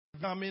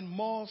becoming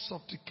more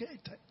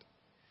sophisticated.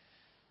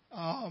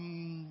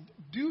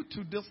 Due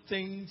to these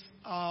things,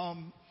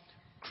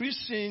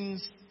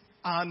 Christians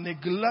are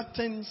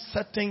neglecting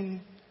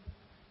certain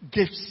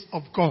gifts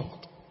of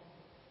God.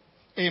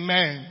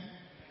 Amen.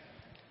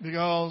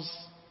 Because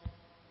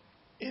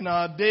in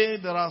our day,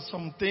 there are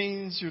some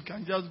things you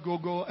can just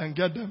go and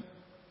get them.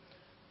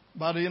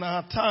 But in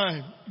our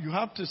time, you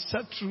have to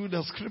set through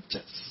the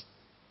scriptures.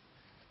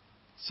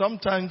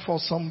 Sometimes for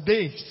some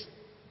days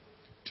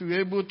to be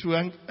able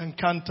to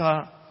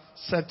encounter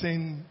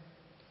certain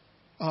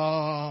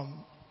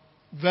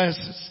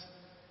verses.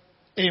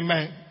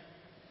 Amen.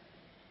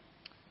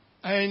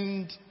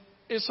 And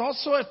it's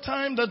also a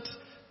time that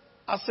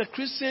as a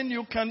Christian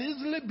you can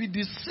easily be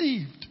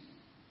deceived.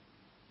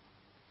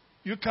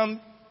 You can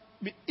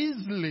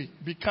easily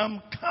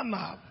become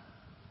carnal.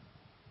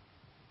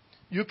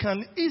 You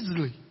can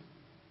easily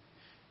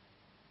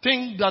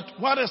think that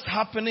what is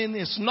happening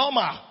is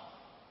normal.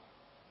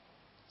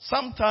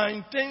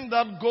 Sometimes things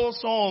that goes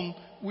on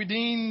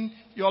within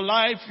your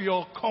life,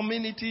 your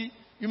community,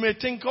 you may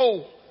think,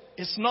 oh,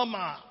 it's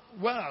normal.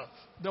 Well,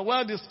 the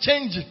world is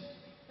changing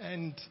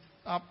and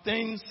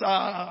things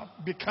are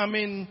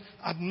becoming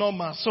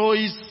abnormal. So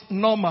it's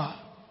normal.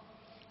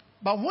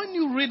 But when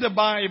you read the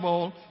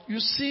Bible, you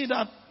see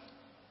that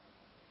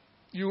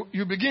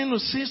you begin to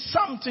see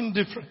something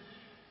different.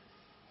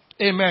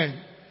 Amen.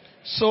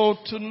 So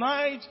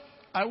tonight,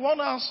 I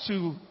want us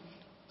to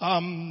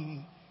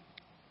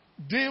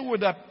deal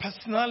with the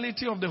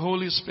personality of the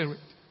Holy Spirit.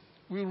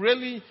 We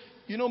really,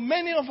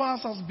 many of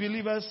us as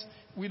believers,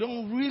 we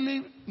don't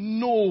really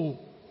know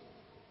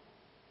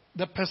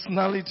the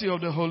personality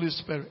of the Holy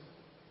Spirit.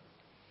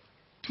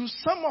 To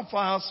some of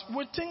us,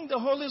 we think the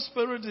Holy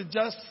Spirit is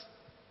just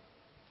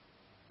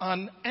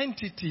an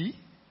entity,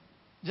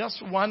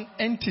 just one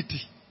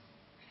entity.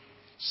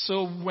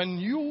 So when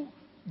you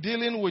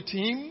dealing with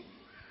Him,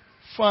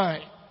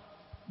 fine.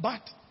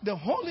 But the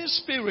Holy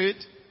Spirit,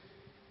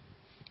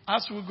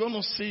 as we're going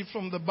to see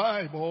from the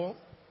Bible,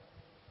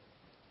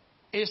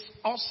 is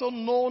also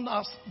known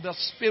as the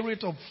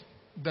Spirit of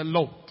the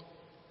Lord.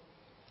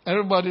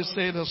 Everybody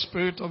say the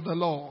Spirit of the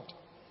Lord.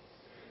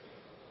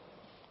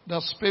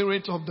 The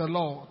Spirit of the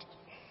Lord.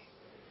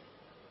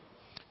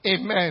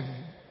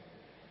 Amen.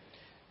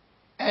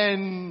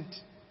 And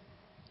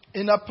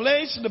in a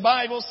place the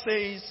Bible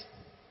says,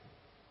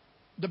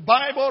 the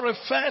Bible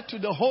refers to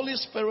the Holy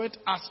Spirit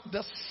as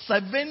the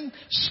seven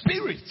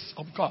spirits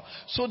of God.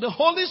 So the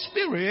Holy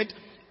Spirit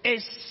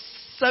is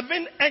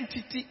seven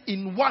entities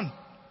in one.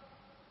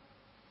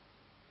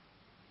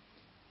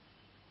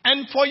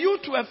 And for you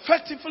to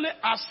effectively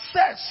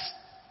assess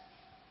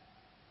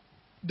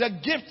the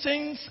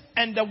giftings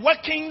and the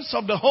workings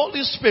of the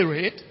Holy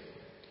Spirit,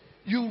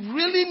 you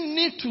really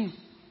need to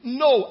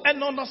know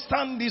and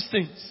understand these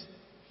things.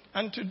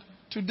 And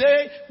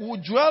today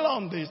we'll dwell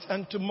on this,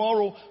 and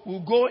tomorrow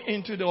we'll go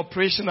into the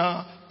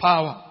operational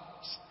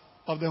powers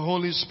of the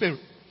Holy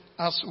Spirit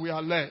as we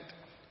are led.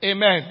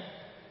 Amen.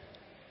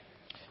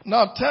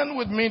 Now turn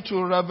with me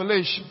to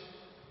Revelation.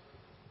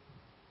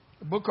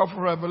 The book of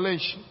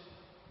Revelation.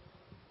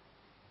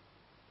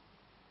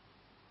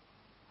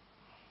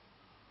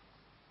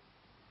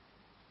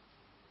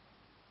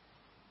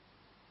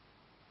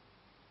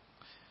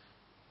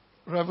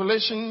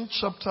 Revelation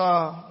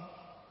chapter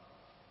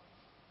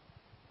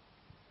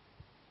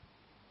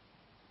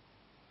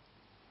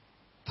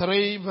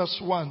 3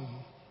 verse 1.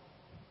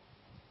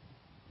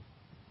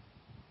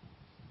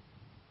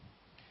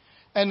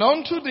 And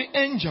unto the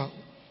angel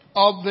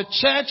of the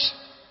church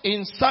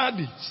in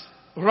Sardis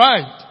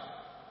write,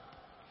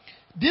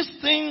 these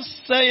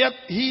things saith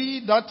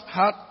he that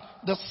hath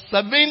the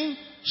seven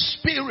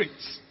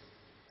spirits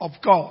of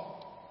God.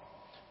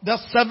 The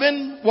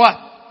seven what?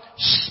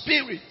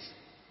 Spirits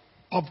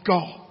of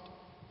God.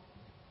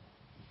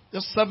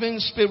 The seven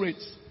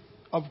spirits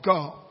of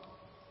God.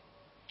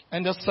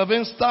 And the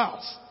seven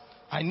stars.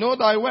 I know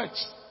thy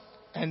works,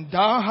 and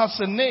thou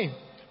hast a name,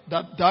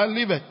 that thou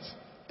livest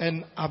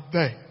and art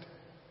dead.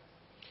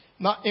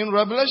 Now in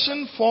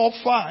Revelation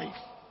 4:5,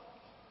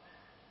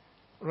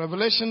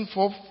 Revelation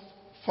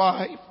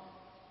 4:5,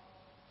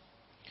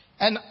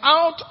 and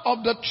out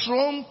of the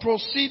throne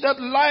proceeded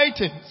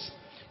lightnings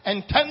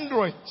and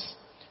thunderings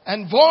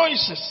and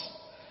voices,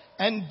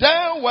 and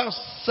there were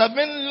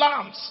seven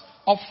lamps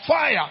of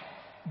fire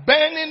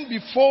burning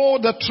before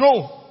the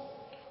throne,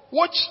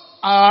 which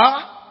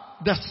are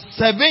the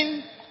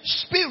seven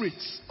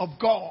spirits of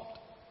God.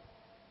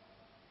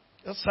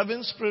 The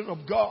seven spirits of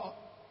God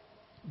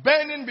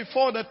burning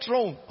before the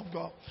throne of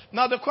God.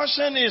 Now the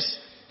question is,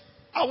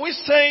 are we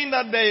saying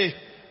that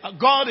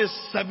God is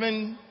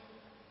seven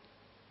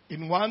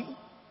in one?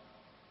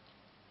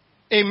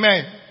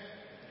 Amen.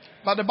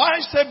 But the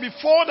Bible said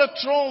before the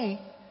throne,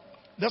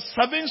 the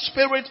seven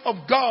spirits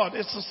of God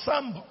is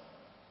assembled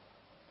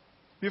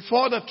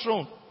before the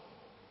throne.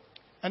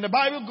 And the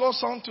Bible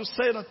goes on to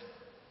say that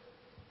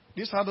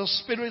these are the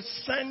spirits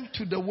sent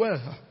to the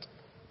world.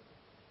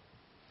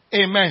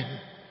 Amen.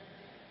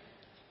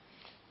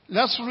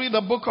 Let's read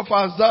the book of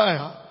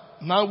Isaiah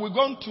Now we're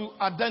going to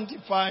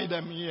identify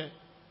them here.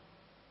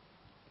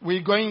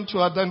 We're going to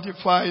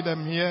identify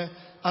them here.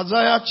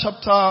 Isaiah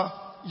chapter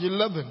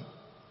 11.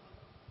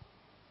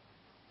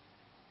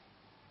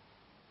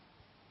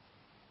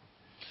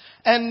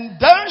 And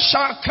there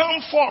shall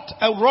come forth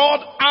a rod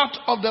out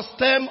of the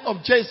stem of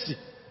Jesse,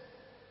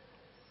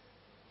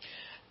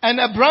 and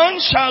a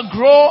branch shall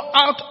grow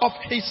out of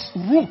his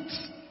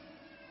roots.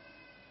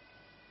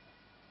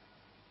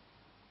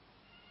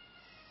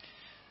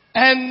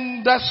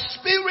 And the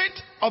Spirit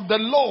of the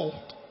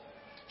Lord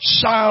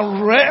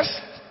shall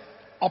rest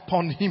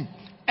upon him.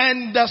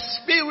 And the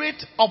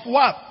Spirit of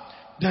what?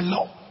 The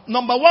Lord.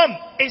 Number one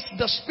is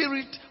the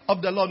Spirit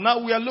of the Lord.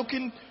 Now we are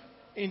looking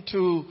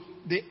into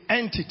the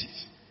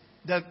entities,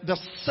 the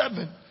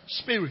seven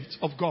spirits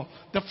of God.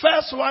 The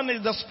first one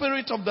is the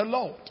Spirit of the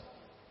Lord.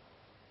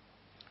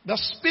 The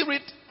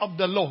Spirit of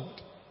the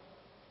Lord.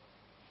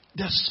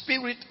 The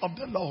Spirit of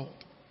the Lord.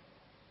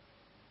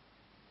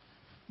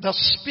 The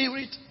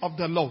Spirit of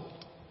the Lord.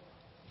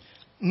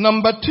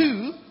 Number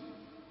two,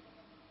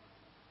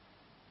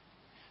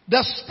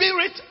 the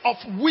Spirit of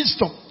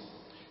wisdom.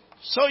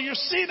 So you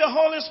see the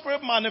Holy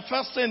Spirit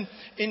manifesting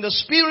in the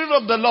Spirit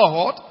of the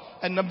Lord.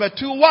 And number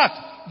two, what?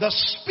 The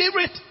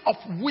Spirit of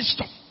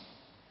wisdom.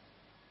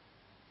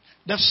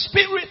 The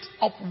Spirit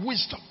of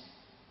wisdom.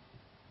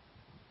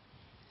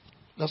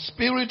 The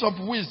Spirit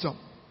of wisdom.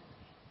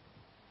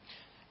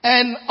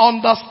 And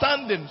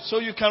understanding. So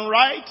you can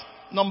write,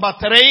 number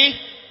three,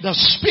 the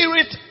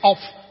Spirit of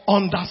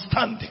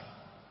understanding.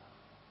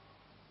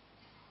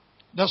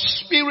 The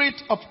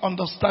Spirit of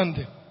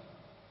understanding.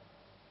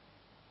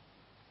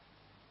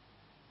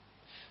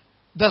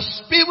 The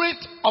Spirit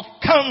of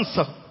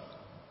counsel.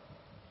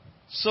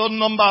 So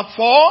number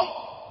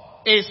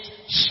four is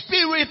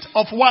Spirit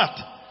of what?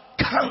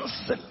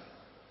 Counsel.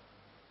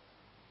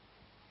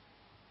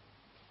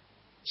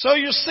 So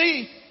you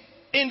see,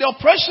 in the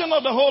operation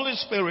of the Holy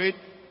Spirit,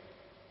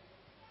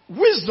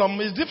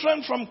 wisdom is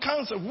different from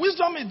counsel.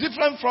 Wisdom is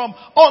different from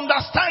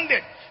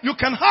understanding. You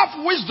can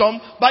have wisdom,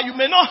 but you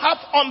may not have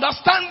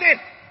understanding.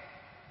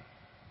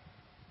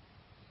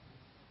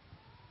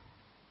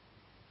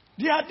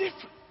 They are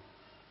different.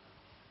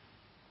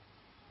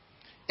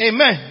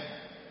 Amen.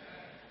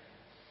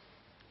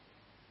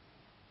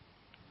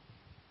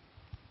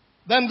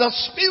 Then the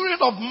Spirit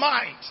of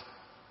might.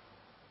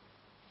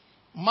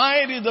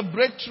 Might is the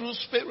breakthrough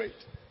spirit.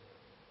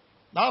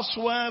 That's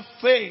where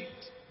faith,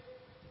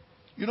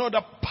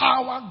 the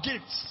power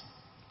gifts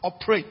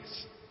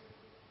operates.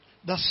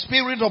 The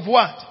Spirit of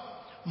what?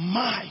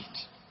 Might.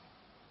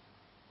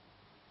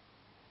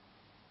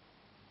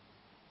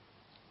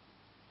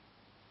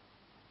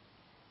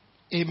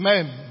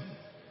 Amen.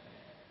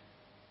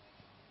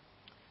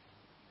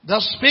 The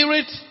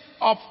Spirit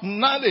of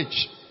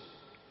knowledge.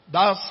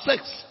 That's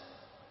 6.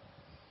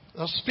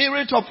 The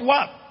Spirit of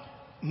what?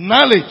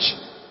 Knowledge.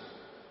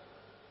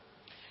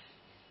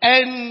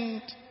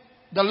 And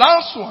the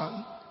last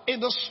one is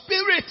the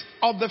Spirit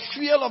of the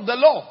fear of the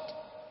Lord.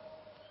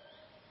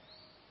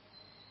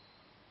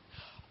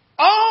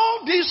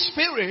 All these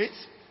spirits,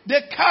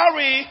 they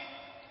carry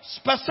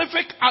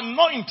specific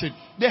anointing.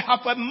 They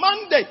have a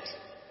mandate,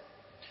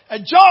 a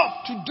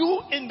job to do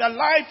in the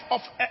life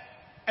of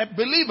a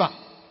believer.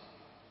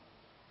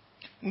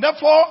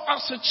 Therefore,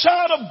 as a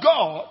child of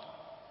God,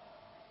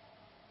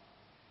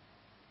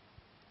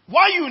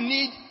 what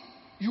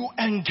you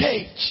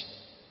engage.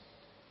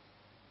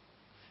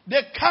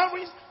 They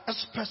carry a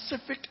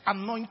specific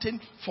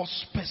anointing for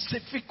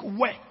specific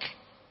work.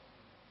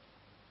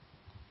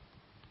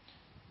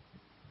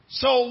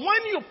 So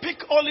when you pick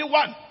only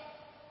one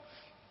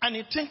and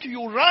you think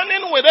you run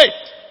in with it,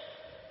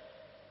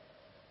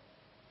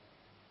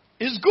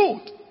 it's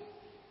good.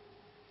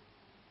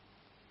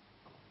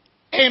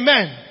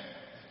 Amen.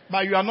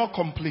 But you are not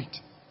complete.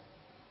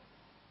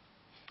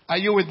 Are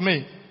you with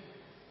me?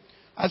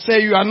 I say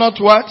you are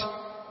not what?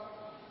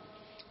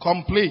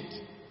 Complete.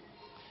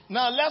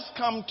 Now let's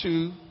come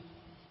to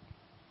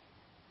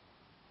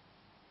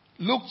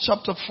Luke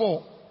chapter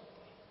 4.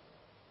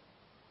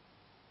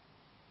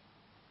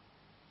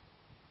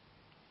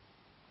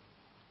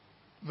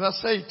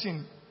 Verse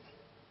 18.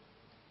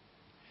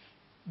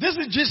 This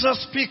is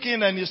Jesus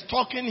speaking and he's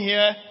talking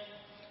here.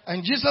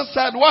 And Jesus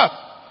said what?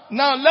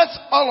 Now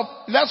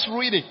let's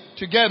read it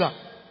together.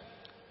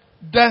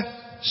 The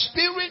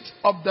Spirit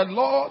of the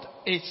Lord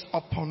is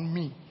upon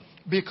me,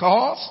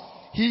 because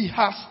he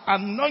has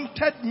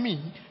anointed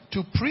me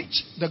to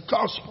preach the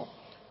gospel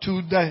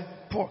to the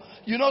poor.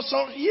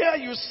 So here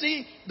you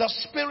see the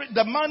Spirit,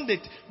 the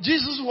mandate.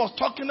 Jesus was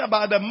talking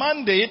about the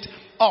mandate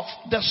of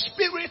the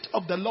Spirit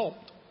of the Lord.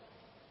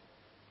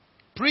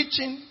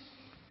 Preaching,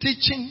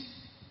 teaching,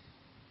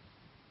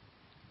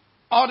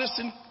 all this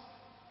thing,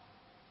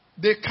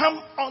 they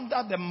come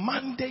under the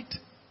mandate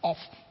of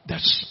the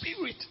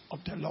Spirit of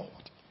the Lord.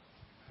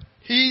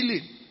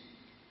 Healing.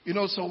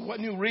 So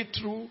when you read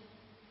through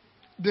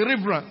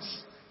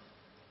deliverance,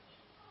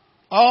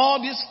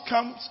 all this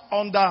comes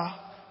under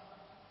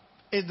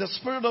is the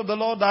Spirit of the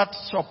Lord that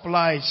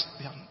supplies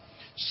them.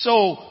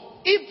 So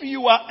if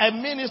you are a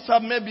minister,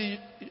 maybe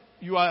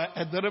you are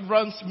a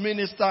deliverance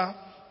minister,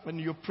 when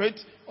you pray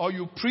or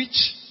you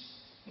preach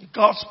the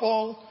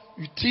gospel,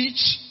 you teach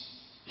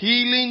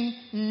healing,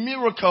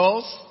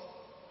 miracles,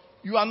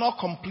 you are not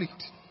complete.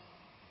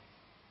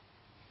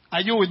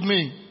 Are you with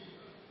me?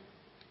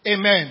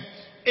 Amen.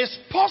 It's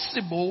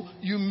possible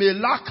you may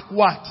lack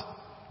what?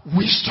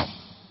 Wisdom.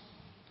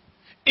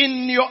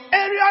 In your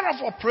area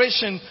of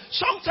operation,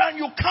 sometimes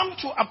you come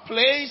to a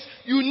place,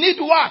 you need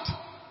what?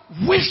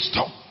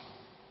 Wisdom.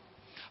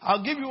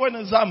 I'll give you an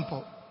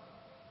example.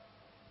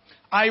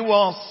 I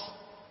was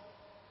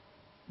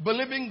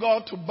believing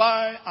God to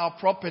buy our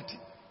property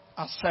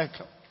at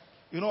Circle.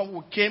 You know,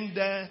 we came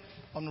there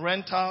on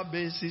rental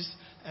basis,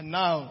 and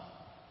now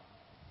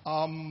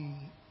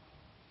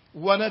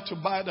wanted to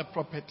buy the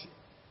property.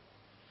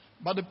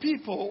 But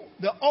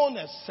the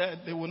owners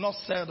said they will not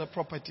sell the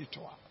property to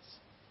us.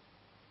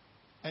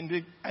 And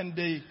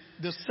they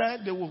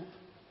said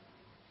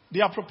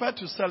they are prepared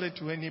to sell it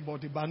to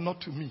anybody, but not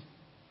to me.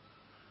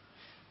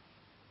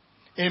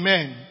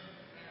 Amen.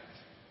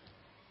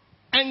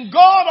 And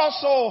God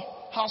also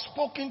has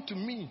spoken to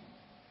me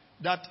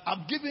that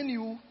I've given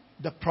you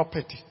the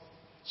property.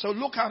 So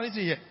look at it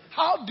here.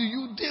 How do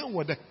you deal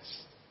with it?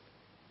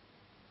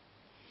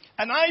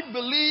 And I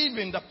believe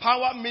in the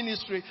power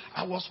ministry.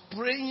 I was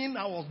praying,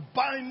 I was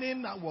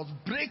binding, I was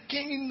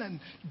breaking and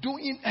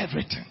doing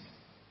everything.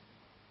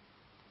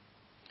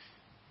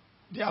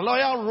 Their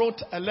lawyer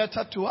wrote a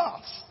letter to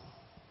us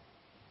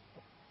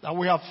that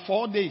we have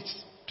 4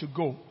 days to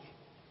go.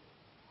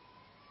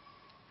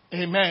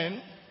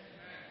 Amen.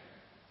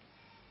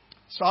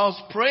 So I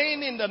was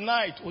praying in the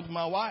night with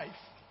my wife.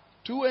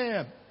 2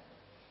 a.m.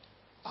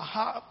 I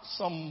had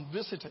some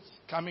visitors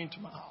coming to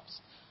my house.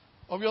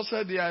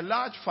 Obviously, they are a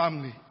large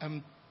family.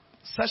 And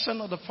a session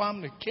of the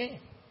family came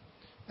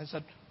and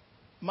said,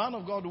 "Man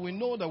of God, we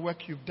know the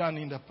work you've done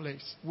in the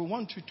place. We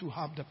want you to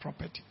have the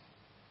property.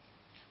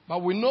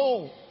 But we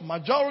know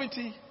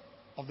majority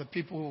of the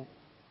people,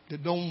 they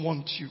don't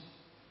want you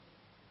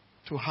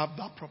to have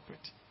that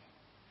property.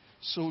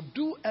 So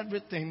do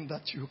everything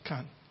that you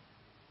can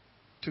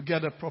to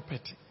get a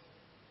property."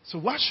 So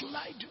what should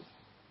I do?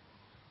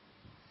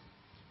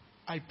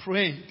 I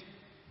prayed.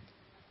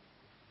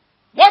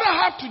 What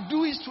I have to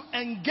do is to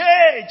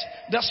engage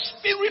the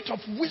spirit of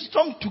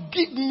wisdom to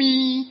give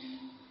me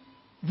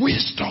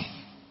wisdom.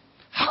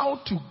 How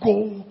to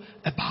go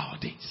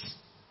about this.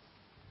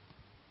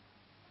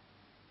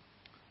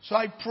 So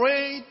I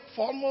prayed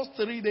for almost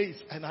 3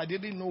 days and I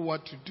didn't know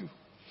what to do.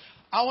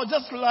 I was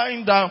just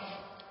lying down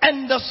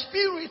and the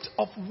spirit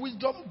of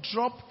wisdom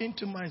dropped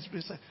into my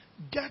spirit. Said,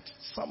 "Get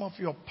some of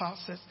your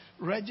passes,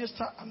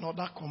 register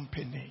another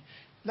company.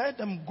 Let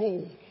them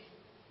go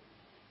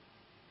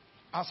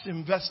as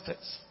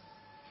investors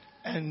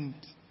and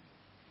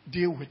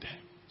deal with them."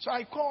 So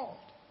I called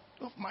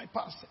off my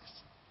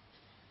pastors.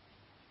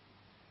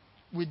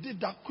 We did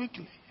that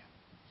quickly.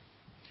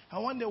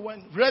 And when they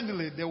went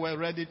readily, they were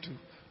ready to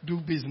do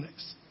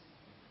business.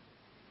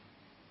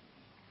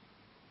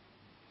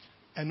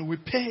 And we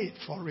paid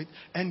for it.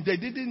 And they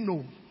didn't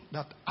know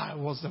that I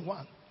was the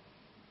one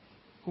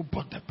who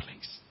bought the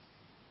place.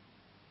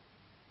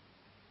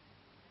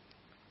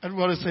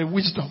 Everybody say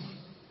wisdom.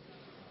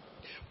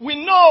 We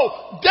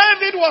know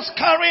David was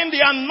carrying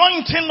the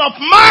anointing of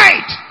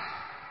might.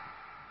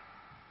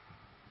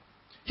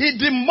 He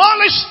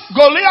demolished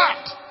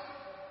Goliath.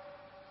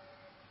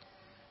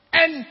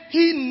 And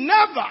he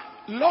never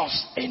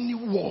lost any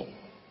war.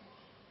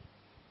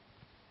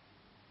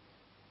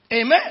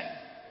 Amen.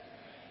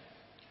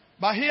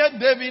 But here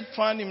David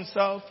found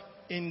himself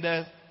in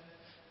the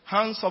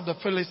hands of the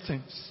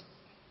Philistines.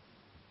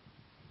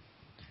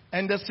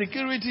 And the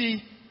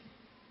security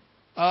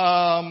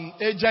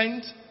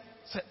agent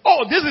said,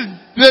 "Oh, this is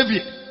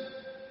David,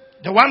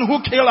 the one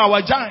who killed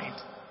our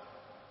giant."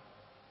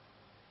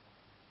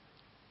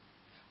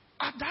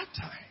 At that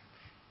time,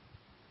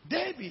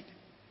 David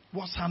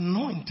was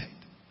anointed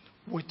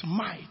with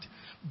might.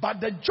 But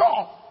the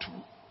job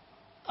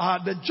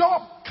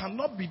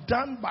cannot be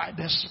done by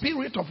the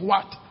spirit of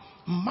what?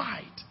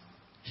 Might.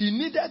 He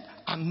needed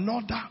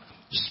another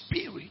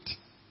spirit.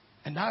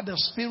 And that the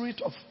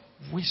spirit of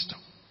wisdom.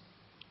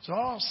 So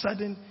all of a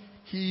sudden,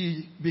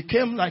 he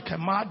became like a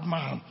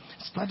madman.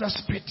 Started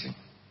spitting.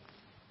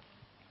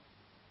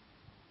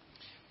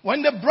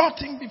 When they brought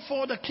him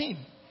before the king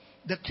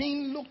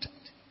looked at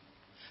him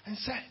and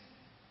said,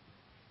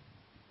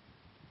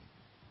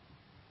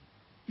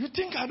 "You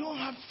think I don't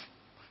have...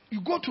 You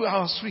go to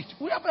our street.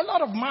 We have a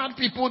lot of mad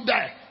people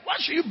there. Why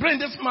should you bring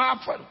this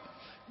mad fellow?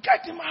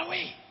 Get him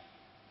away."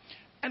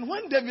 And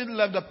when David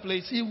left the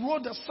place, he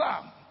wrote a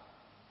psalm.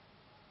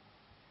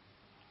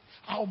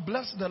 "I'll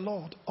bless the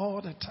Lord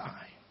all the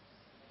time.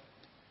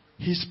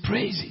 His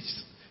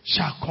praises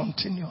shall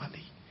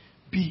continually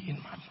be in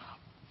my mouth.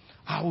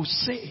 I will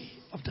say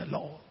of the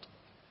Lord,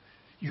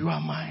 you are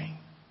my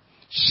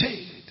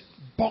shade,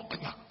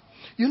 buckler."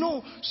 You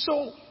know,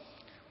 so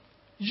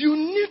you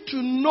need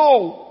to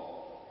know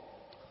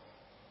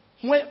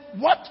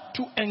what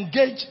to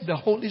engage the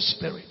Holy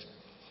Spirit.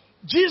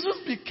 Jesus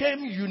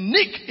became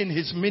unique in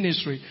his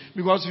ministry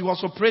because he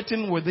was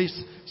operating with this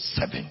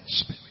 7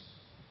 spirit.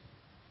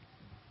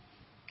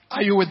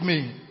 Are you with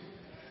me?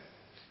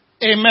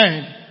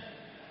 Amen.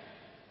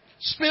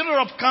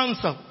 Spirit of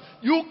counsel.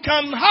 You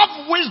can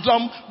have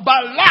wisdom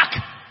but lack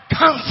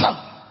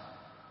counsel.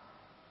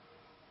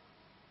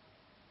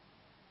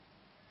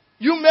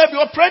 You may be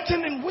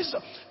operating in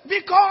wisdom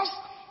because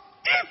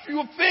if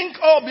you think,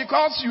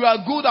 because you are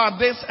good at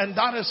this and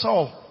that is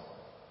all.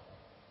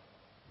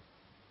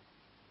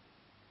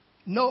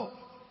 No.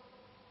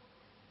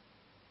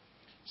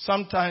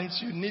 Sometimes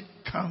you need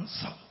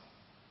counsel.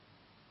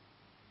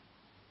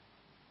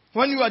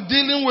 When you are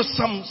dealing with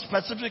some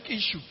specific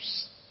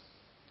issues,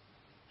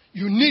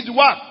 you need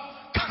what?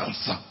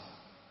 Counsel.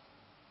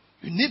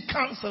 You need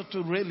counsel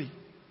to really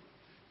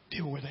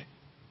deal with it.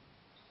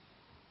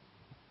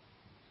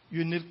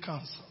 You need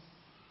counsel.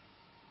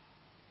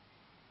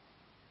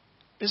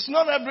 It's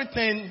not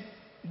everything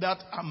that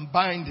I'm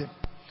binding.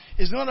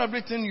 It's not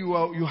everything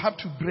you have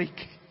to break.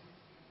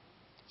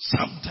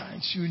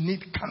 Sometimes you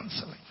need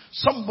counseling.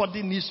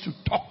 Somebody needs to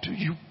talk to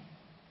you.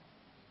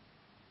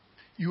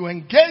 You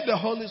engage the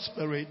Holy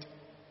Spirit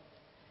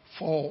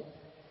for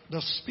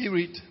the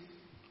spirit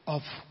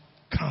of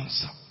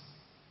counsel.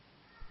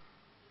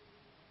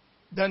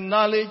 The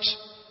knowledge,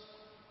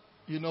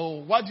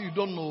 what you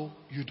don't know,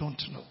 you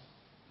don't know.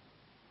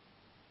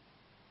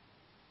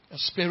 A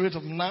spirit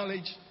of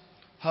knowledge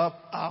helps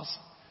us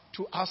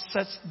to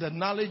access the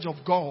knowledge of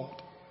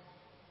God.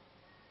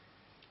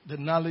 The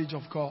knowledge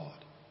of God.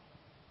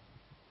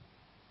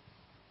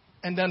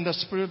 And then the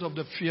spirit of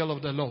the fear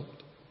of the Lord.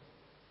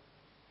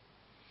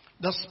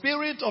 The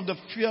spirit of the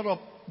fear of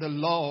the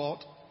Lord,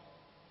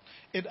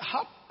 it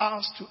helps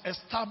us to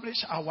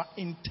establish our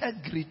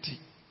integrity,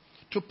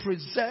 to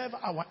preserve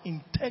our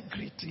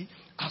integrity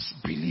as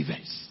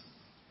believers.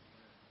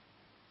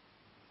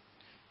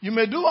 You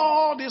may do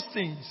all these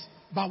things,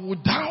 but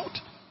without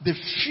the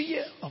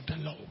fear of the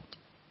Lord.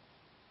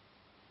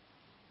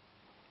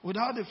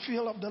 Without the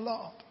fear of the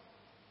Lord,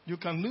 you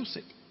can lose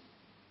it.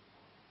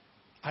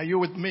 Are you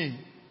with me?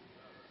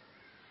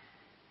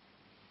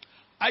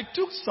 I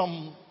took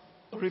some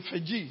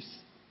refugees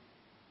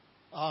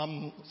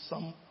from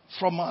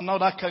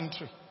another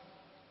country.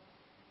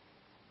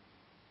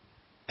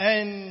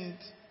 And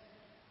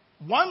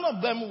one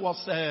of them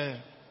was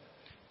a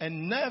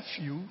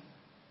nephew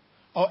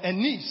or a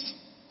niece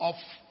of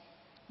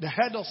the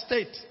head of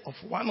state of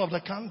one of the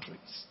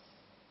countries.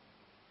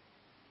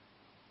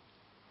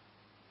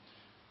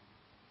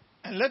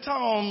 And later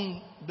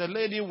on, the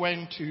lady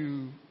went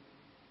to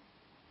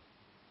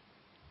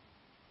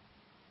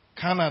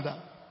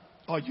Canada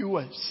or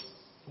U.S.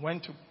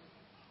 Went to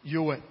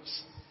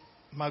U.S.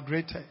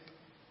 Migrated.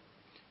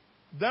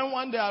 Then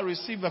one day I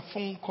received a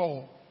phone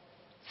call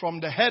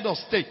from the head of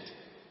state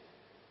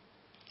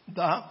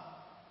that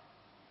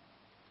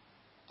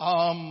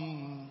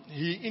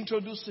he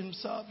introduced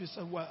himself. He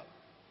said, well,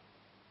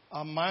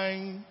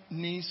 my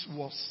niece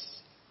was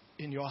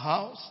in your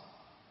house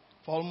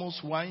for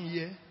almost 1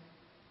 year.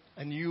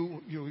 And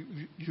you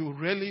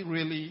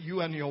really,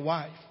 you and your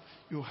wife,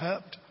 you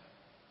helped.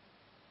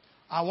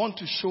 I want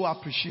to show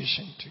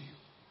appreciation to you.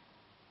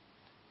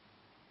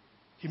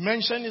 He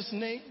mentioned his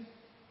name.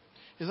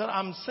 He said,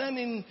 I'm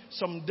sending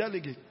some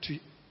delegate to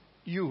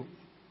you.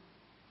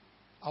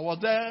 I was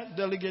there,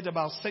 delegate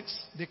about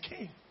 6, they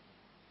came.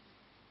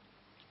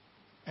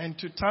 And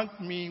to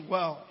thank me,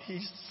 well,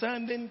 he's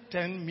sending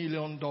 $10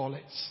 million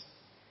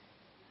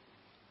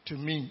to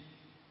me.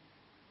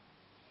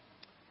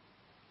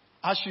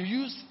 I should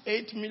use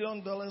 $8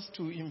 million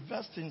to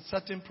invest in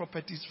certain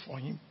properties for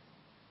him.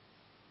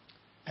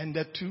 And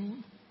the 2,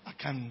 I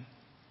can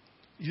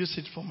use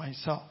it for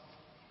myself.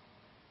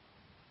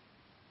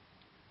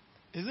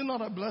 Is it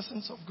not a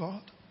blessing of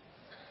God?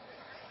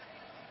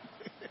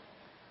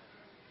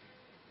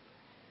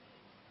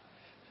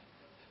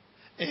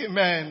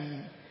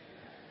 Amen.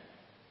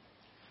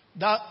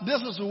 That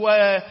this is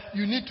where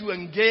you need to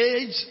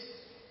engage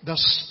the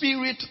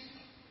spirit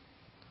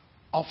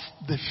of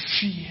the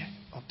fear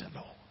of the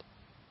Lord.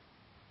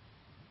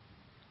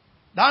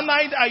 That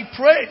night I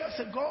prayed. I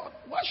said, God,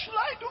 what should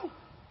I do?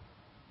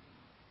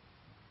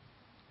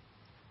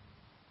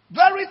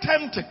 Very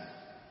tempting.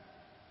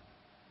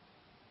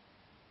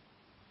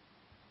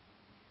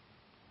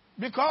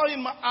 Because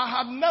I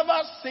had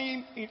never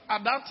seen,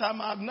 at that time,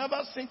 I had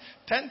never seen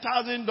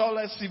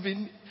 $10,000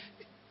 even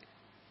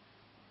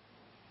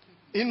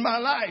in my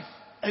life.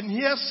 And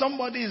here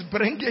somebody is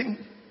bringing.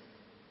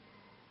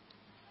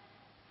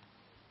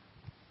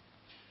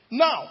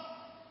 Now,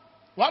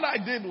 what I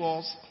did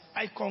was,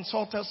 I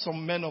consulted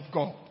some men of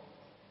God.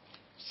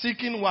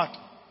 Seeking what?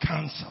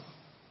 Counsel.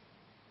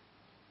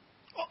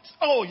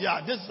 Oh yeah,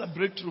 this is a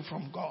breakthrough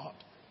from God.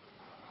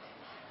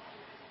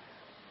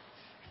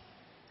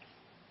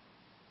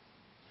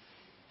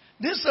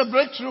 This is a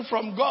breakthrough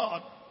from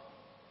God.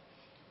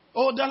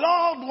 Oh, the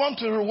Lord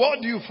wants to reward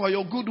you for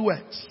your good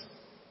works.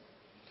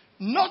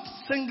 Not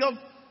a single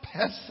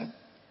person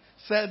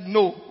said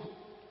no.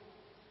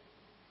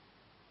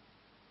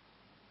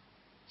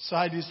 So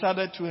I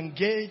decided to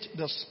engage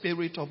the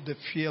spirit of the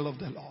fear of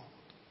the Lord.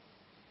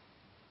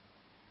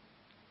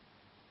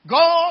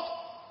 God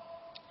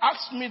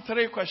asked me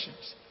 3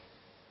 questions.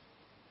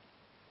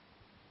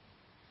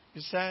 He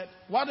said,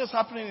 what is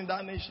happening in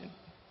that nation?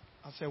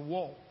 I said,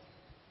 war.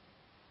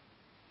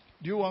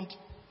 Do you want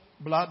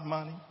blood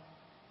money?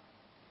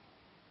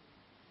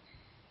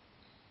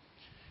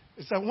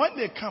 He said, when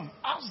they come,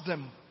 ask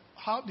them,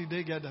 how did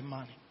they get the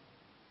money?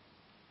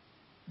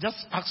 Just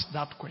ask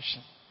that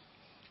question.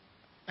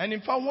 And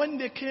in fact, when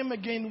they came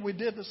again, we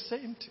did the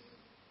same thing.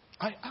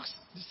 I asked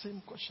the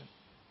same question.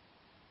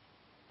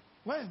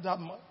 Where is that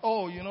money?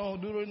 Oh,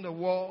 during the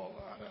war,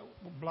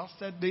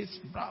 blasted this,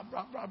 blah,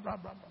 blah, blah, blah,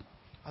 blah, blah.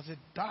 I said,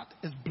 that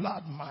is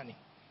blood money.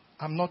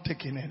 I'm not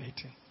taking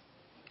anything.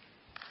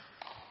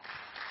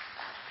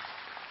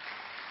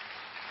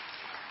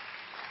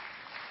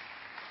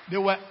 They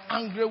were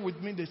angry with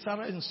me. They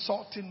started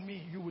insulting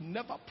me. You will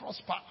never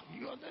prosper.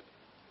 You are dead.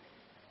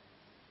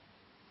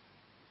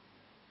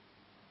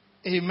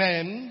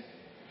 Amen.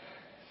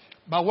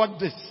 But what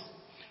this?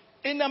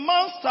 In a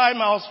month's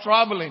time, I was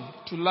traveling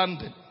to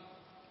London.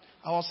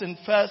 I was in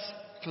first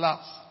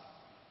class.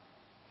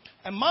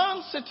 A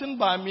man sitting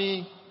by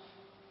me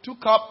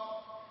took up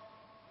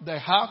the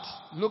hat,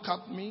 looked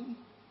at me,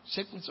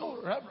 shook me, said, oh,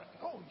 Reverend,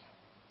 oh,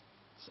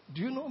 yeah. Said,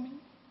 do you know me?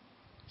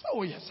 I said,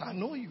 oh, yes, I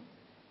know you.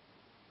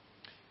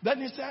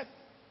 Then he said,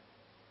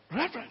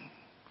 Reverend,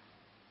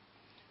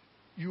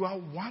 you are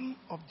one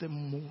of the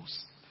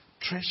most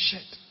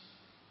treasured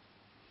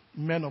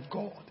men of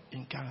God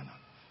in Ghana.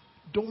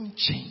 Don't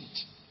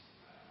change.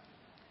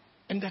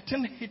 And the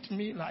thing hit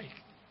me like,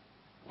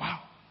 wow.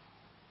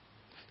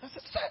 I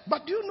said, sir,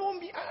 but do you know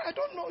me? I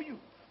don't know you.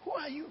 Who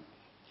are you?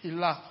 He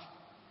laughed.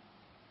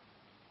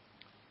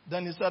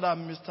 Then he said,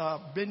 I'm Mr.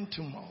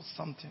 Bentum or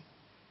something.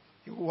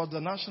 He was the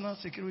National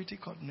Security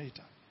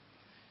Coordinator.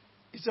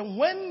 He said,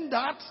 when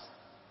that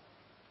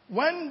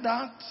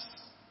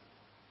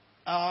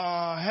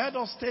head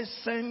of state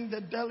sent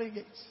the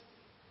delegates,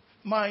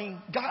 my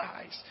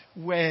guys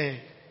were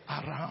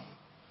around.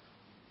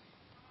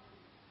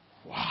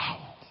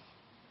 Wow.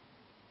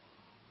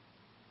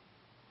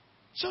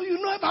 So you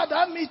know about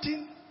that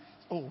meeting?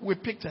 Oh, we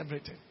picked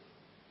everything.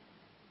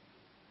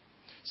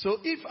 So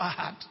if I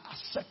had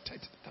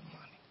accepted the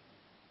money,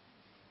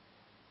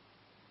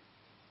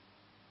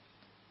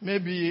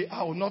 maybe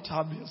I would not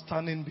have been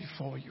standing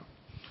before you.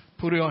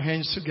 Put your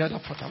hands together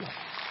for the Lord.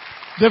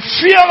 The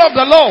fear of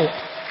the Lord.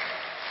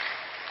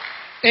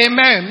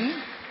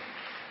 Amen.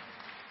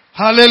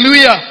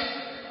 Hallelujah.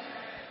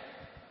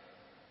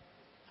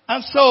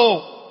 And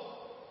so,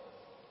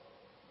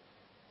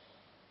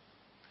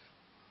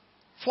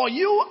 for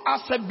you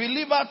as a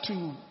believer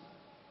to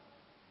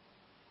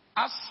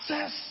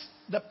access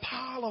the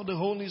power of the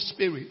Holy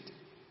Spirit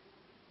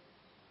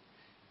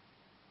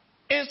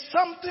is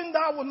something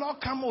that will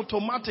not come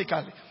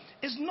automatically.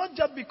 It's not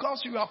just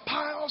because you are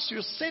pious,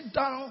 you sit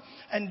down,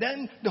 and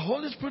then the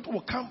Holy Spirit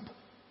will come.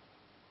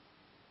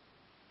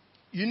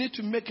 You need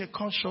to make a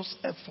conscious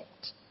effort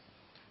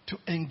to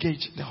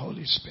engage the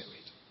Holy Spirit.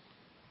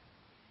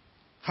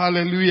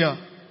 Hallelujah.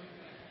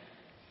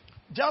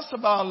 Just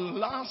about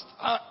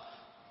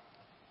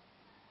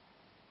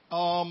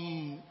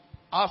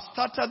I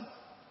started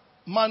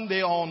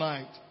Monday all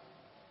night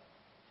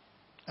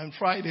and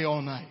Friday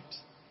all night.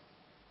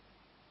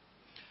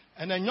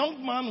 And a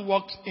young man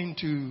walked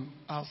into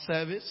our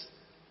service.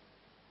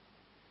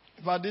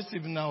 But this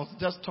evening I was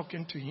just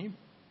talking to him.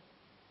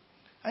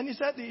 And he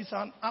said he's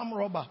an armed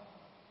robber.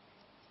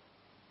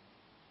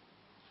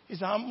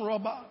 He's an armed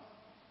robber.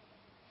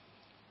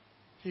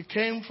 He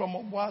came from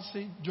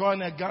Obuasi,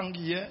 joined a gang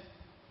here.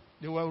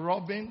 They were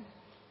robbing.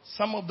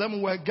 Some of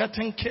them were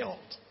getting killed.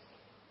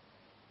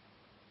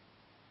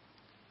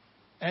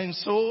 And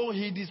so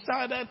he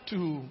decided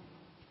to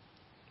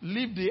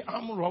leave the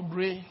armed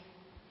robbery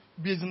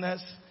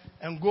business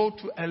and go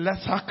to a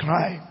lesser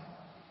crime.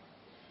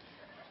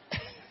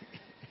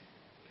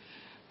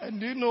 And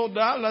do you know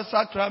that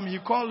lesser crime? He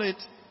called it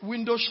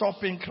window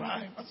shopping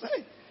crime. I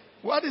say,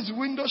 what is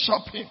window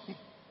shopping?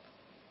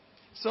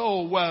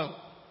 So,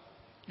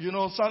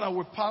 sometimes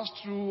we pass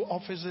through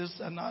offices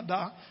and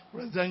other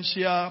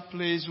residential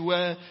place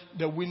where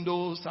the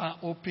windows are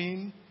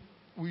open.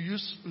 We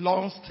use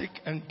long stick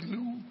and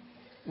glue.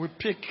 We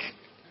pick.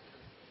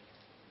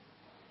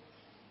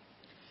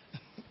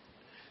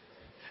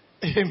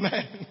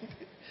 Amen.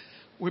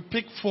 We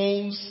pick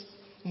phones.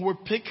 We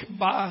pick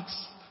bags.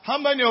 How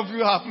many of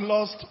you have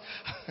lost?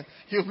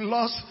 You've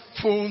lost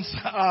phones.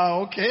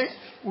 Okay.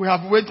 We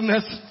have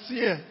witnesses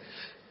here.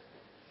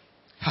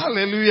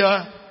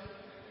 Hallelujah.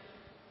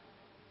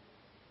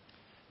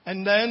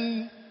 And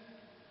then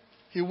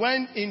he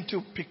went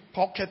into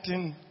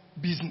pickpocketing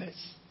business.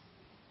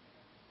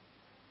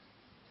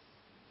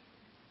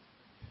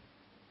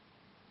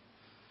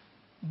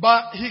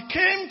 But he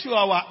came to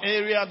our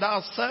area,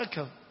 that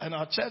circle, and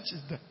our church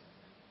is there.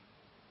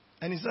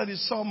 And he said he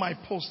saw my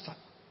poster.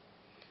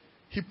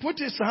 He put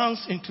his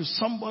hands into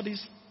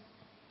somebody's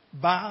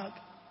bag.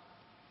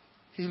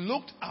 He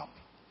looked up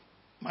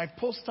my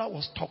pastor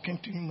was talking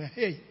to him,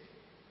 hey,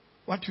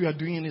 what you are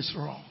doing is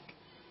wrong.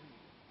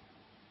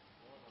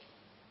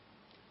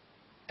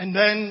 And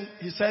then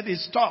he said he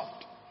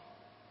stopped.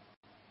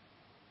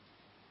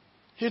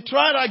 He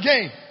tried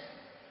again.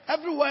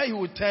 Everywhere he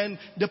would turn,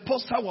 the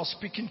pastor was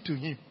speaking to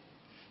him.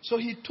 So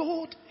he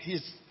told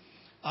his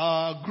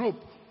group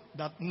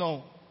that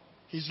no,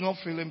 he's not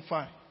feeling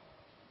fine.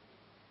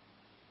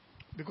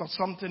 Because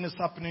something is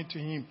happening to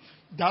him.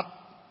 That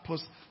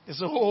pastor, they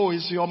said, oh,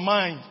 it's your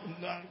mind.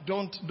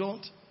 Don't.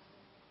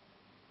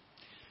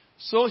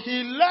 So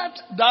he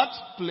left that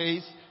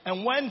place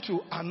and went to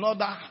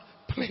another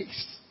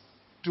place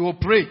to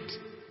operate.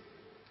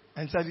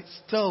 And said,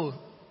 still,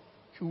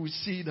 he will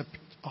see the picture.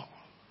 Oh.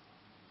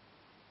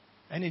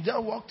 And he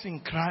just walked in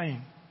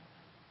crying.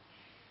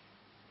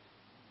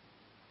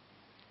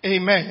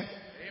 Amen.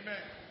 Amen.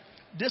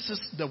 This is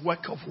the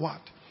work of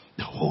what?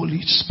 The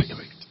Holy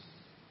Spirit.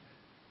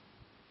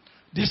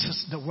 This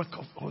is the work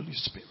of Holy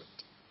Spirit.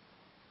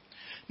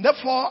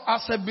 Therefore,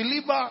 as a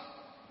believer,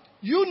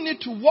 you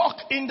need to walk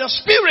in the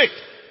Spirit.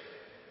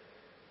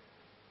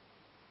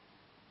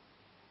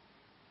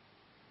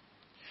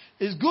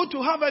 It's good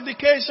to have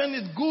education.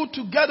 It's good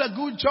to get a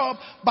good job.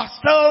 But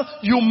still,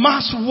 you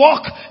must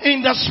walk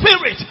in the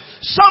Spirit.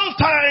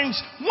 Sometimes,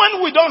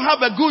 when we don't have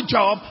a good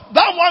job,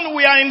 that one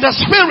we are in the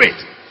Spirit.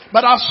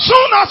 But as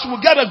soon as we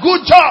get a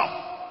good job,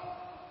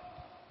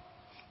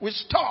 we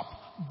stop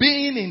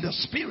being in the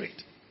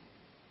Spirit.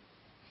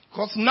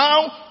 Because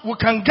now we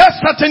can get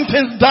certain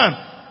things done.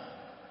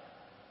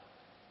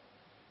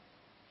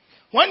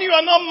 When you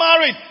are not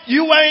married,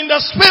 you are in the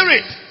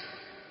Spirit.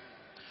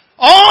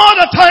 All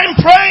the time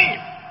praying.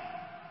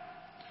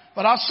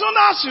 But as soon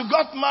as you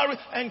got married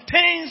and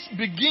things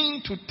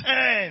begin to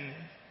turn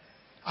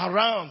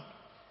around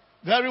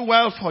very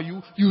well for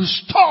you, you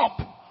stop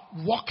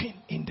walking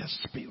in the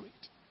Spirit.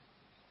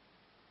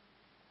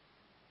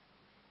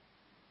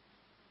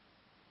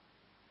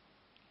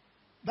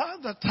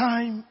 That's the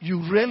time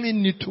you really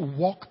need to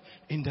walk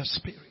in the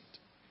Spirit.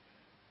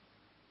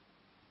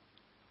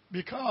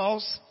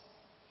 Because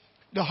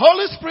the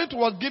Holy Spirit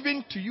was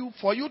given to you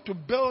for you to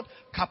build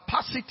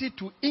capacity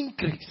to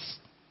increase.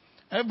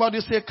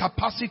 Everybody say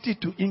capacity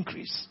to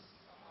increase.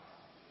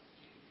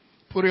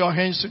 Put your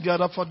hands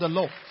together for the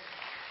Lord.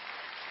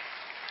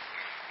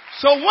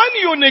 So when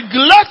you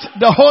neglect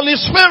the Holy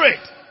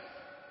Spirit,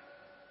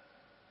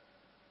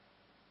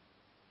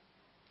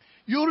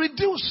 you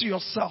reduce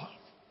yourself.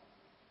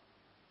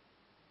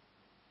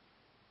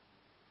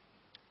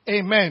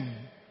 Amen.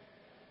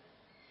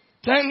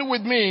 Turn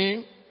with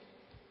me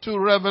to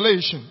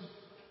Revelation.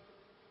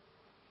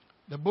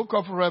 The book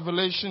of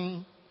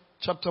Revelation,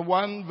 chapter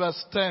 1,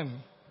 verse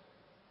 10.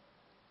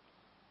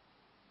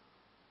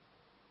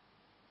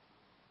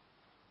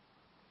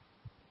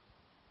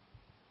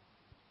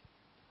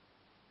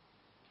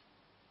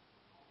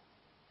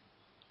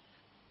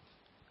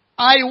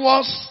 I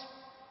was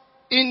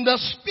in the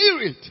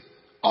Spirit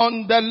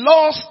on the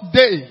last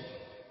day.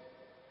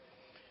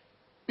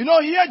 You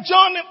know, here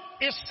John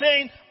is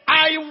saying,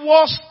 I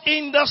was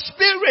in the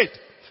Spirit.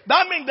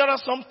 That means there are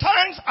some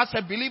times as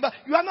a believer,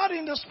 you are not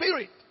in the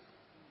Spirit.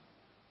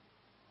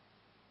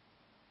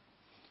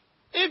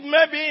 If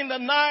maybe in the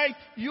night,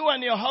 you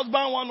and your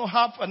husband want to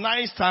have a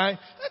nice time,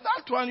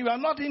 that one you are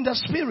not in the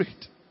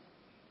Spirit.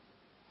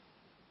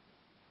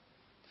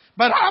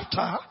 But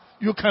after,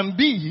 you can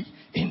be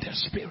in the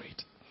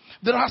Spirit.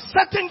 There are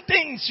certain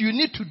things you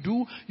need to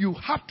do. You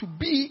have to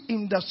be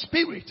in the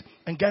Spirit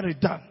and get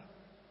it done.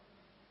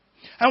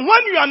 And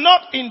when you are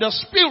not in the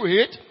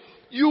Spirit,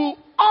 you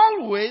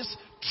always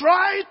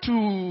try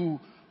to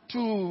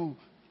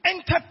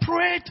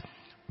interpret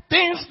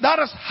things that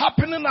is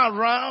happening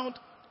around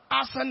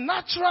as a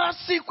natural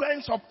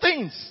sequence of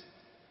things.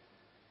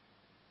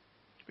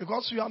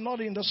 Because you are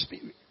not in the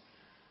Spirit.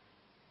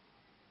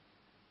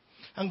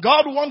 And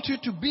God wants you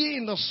to be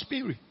in the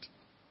Spirit.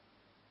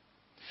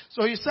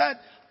 So he said,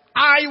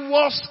 I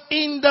was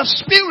in the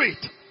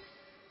Spirit.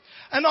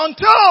 And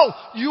until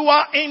you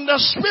are in the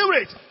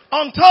Spirit,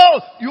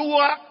 until you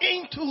are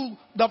into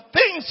the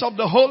things of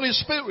the Holy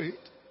Spirit,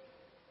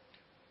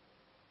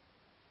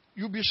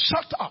 you'll be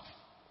shut off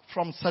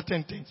from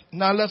certain things.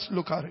 Now let's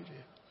look at it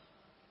here.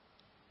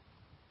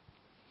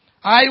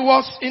 I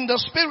was in the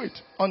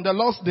Spirit on the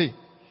last day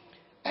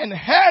and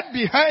heard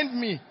behind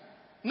me.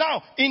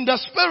 Now, in the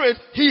Spirit,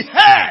 he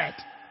heard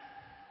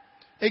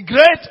a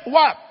great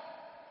what?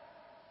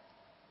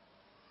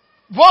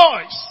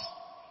 Voice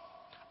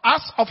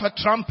as of a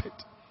trumpet.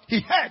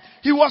 He heard.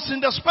 He was in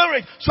the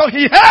Spirit, so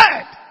he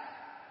heard.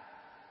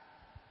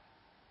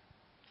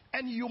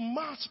 And you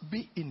must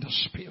be in the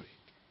Spirit.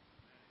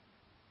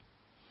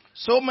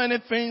 So many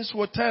things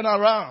will turn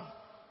around.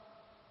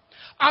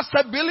 As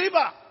a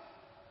believer,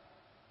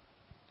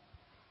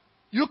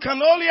 you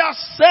can only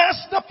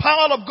access the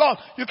power of God.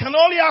 You can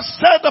only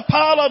access the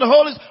power of the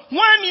Holy Spirit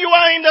when you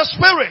are in the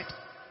Spirit.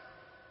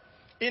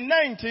 In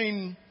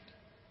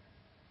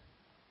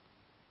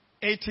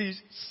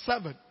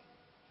 1987,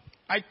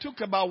 I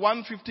took about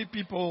 150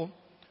 people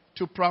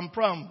to Pram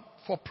Pram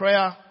for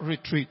prayer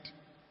retreat.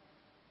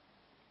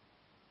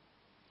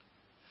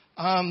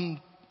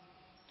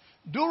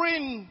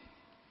 During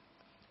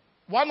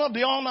one of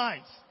the all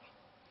nights,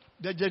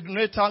 the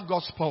generator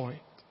got spoiled.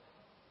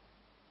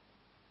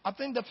 I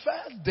think the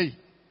first day.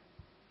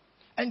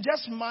 And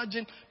just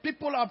imagine,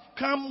 people have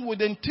come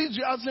with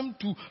enthusiasm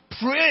to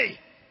pray.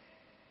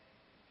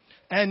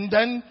 And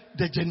then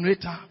the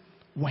generator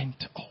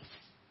went off.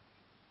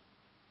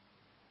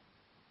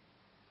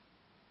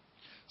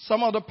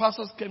 Some of the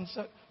pastors came and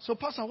said, so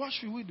pastor, what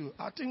should we do?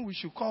 I think we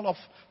should call off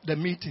the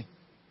meeting.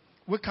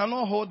 We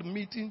cannot hold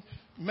meeting,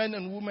 men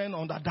and women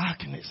under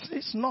darkness.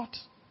 It's not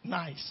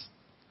nice.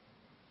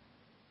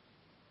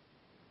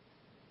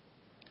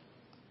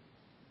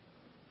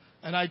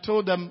 And I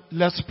told them,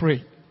 let's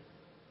pray.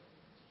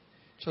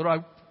 So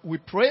we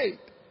prayed.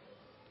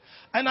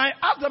 And I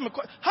asked them a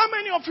question. How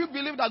many of you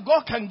believe that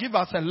God can give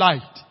us a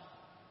light?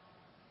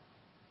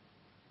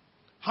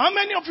 How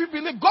many of you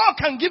believe God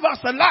can give us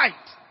a light?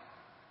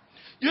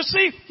 You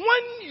see,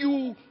 when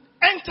you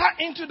enter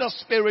into the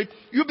Spirit,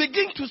 you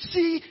begin to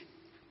see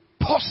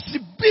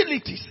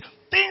possibilities.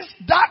 Things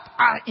that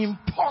are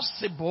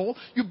impossible,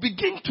 you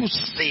begin to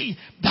see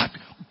that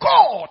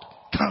God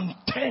can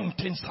turn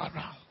things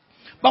around.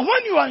 But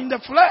when you are in the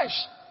flesh,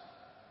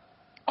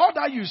 all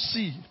that you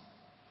see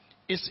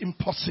is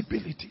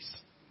impossibilities.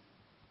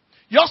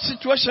 Your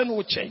situation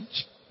will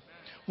change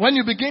when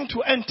you begin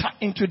to enter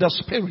into the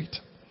Spirit.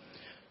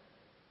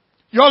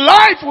 Your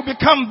life will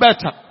become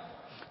better.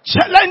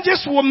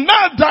 Challenges will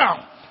melt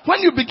down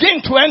when you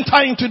begin to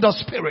enter into the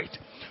Spirit.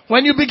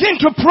 When you begin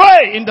to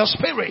pray in the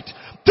Spirit,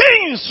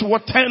 things will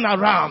turn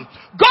around.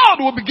 God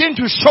will begin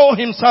to show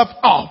himself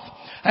off.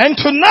 And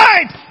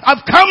tonight,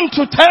 I've come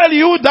to tell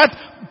you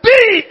that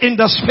be in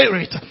the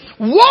Spirit.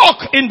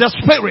 Walk in the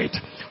Spirit.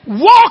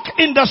 Walk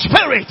in the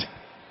Spirit.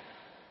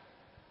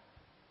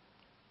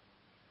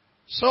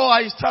 So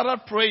I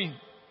started praying.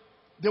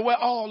 They were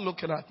all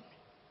looking at me.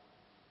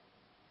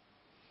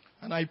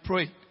 And I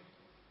prayed.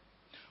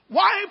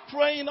 While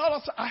praying, all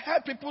of a sudden, I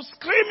heard people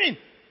screaming.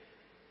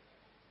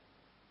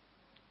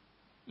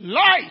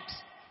 Light.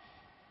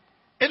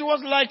 It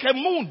was like a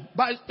moon,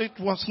 but it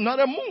was not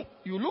a moon.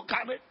 You look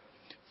at it,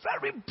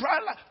 very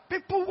bright light.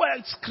 People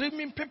were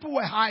screaming, people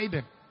were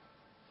hiding,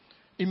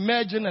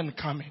 emerging and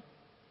coming.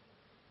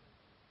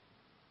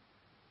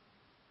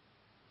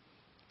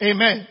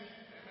 Amen.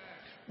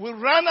 We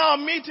ran our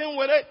meeting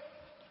with it.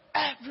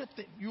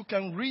 Everything. You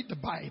can read the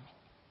Bible.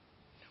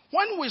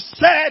 When we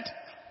said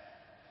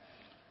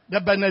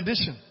the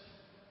benediction,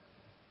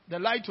 the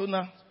light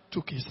owner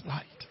took his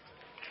light.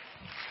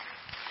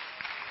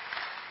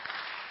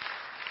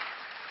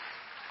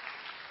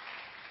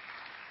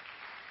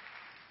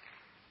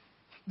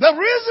 The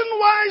reason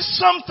why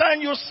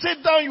sometimes you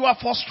sit down, you are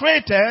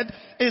frustrated,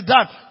 is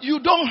that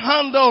you don't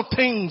handle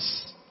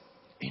things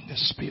in the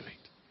Spirit.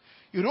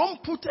 You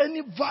don't put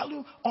any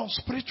value on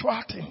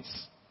spiritual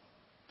things.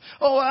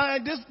 Oh,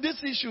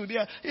 this issue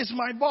there is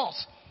my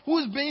boss who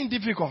is being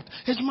difficult.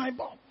 It's my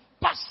boss.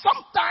 But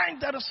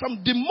sometimes there are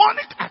some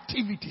demonic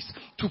activities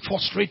to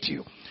frustrate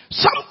you.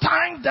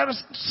 Sometimes there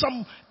is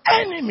some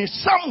enemy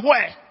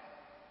somewhere.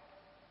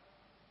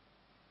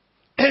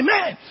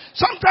 Amen.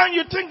 Sometimes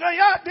you think,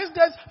 these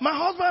days my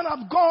husband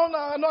have gone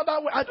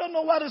another way. I don't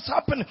know what is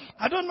happening.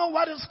 I don't know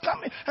what is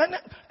coming. And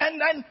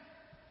then,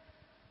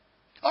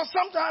 or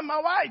sometimes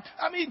my wife,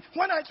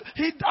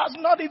 he does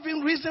not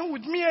even reason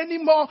with me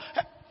anymore.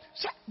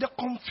 So the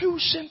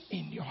confusion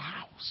in your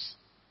house.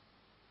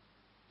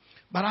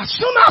 But as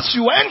soon as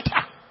you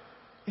enter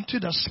into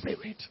the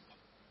Spirit,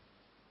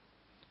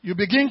 you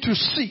begin to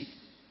see.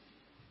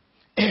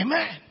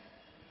 Amen.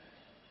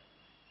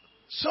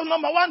 So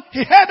number one,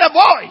 he heard a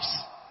voice.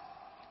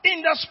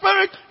 In the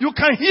Spirit, you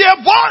can hear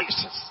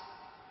voices.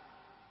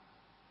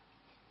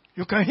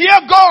 You can hear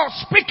God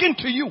speaking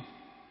to you.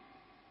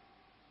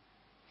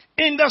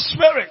 In the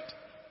Spirit.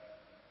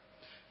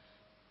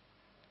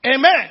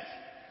 Amen.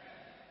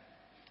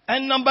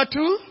 And number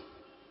two,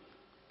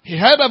 he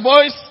heard a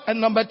voice.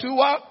 And number two,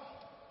 what?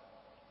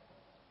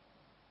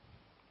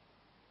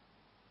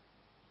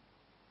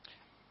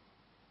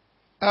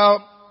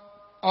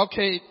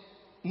 Okay,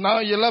 now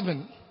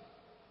 11.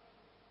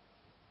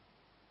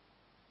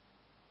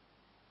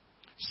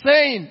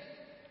 Saying,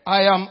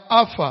 I am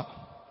Alpha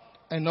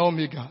and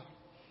Omega,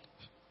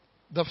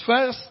 the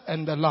first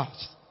and the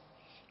last.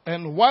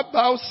 And what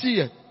thou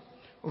seest,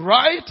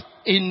 write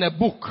in a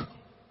book.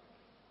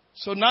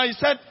 So now he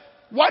said,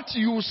 what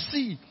you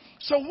see.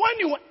 So when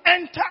you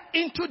enter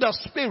into the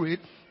Spirit,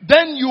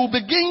 then you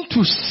begin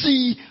to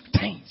see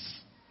things.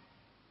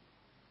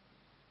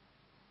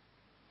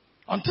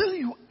 Until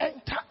you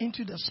enter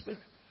into the Spirit.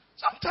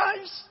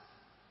 Sometimes,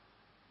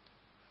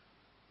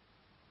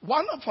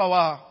 one of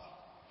our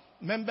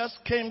members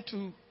came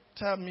to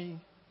tell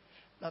me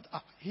that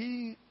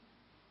he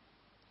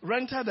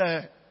rented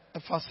a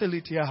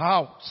facility, a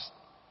house.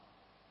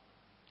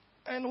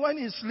 And when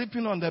he's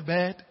sleeping on the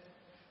bed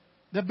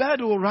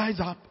will rise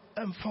up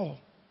and fall.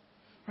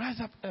 Rise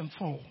up and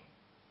fall.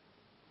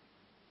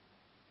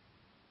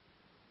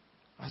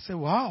 I said,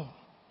 wow.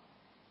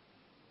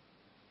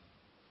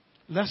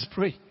 Let's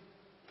pray.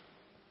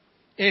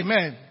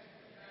 Amen.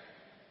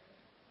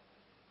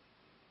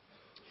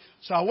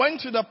 So I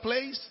went to the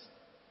place,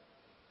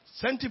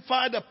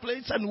 sanctified the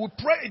place, and we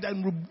prayed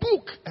and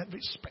rebuked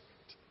every spirit.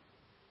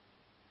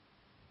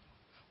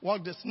 Well,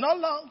 this not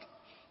long,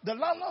 the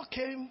landlord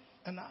came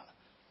and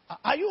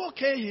are you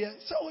okay here? I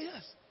said, oh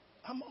yes,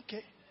 I'm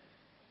okay.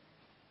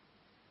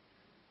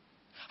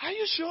 Are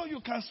you sure you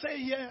can stay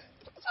here? I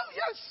said, oh,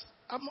 yes,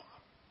 I'm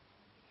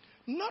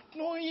not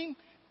knowing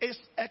it's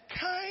a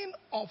kind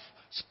of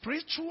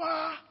spiritual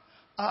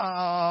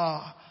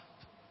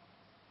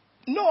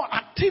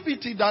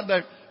activity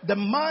that the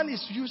man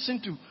is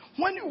using to.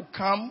 When you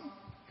come,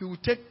 he will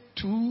take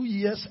 2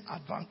 years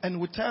advance and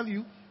will tell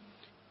you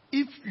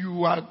if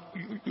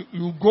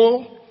you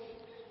go,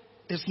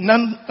 it's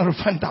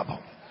non-refundable.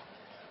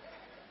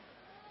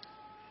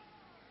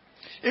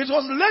 It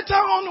was later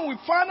on we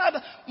found out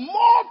that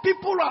more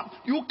people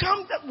you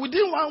come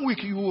within 1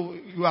 week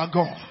you are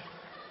gone.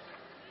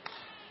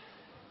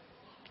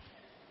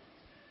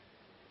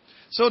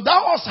 So that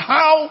was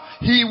how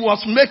he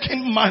was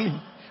making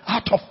money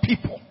out of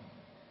people.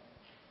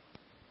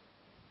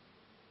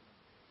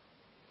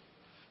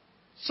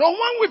 So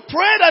when we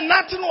prayed and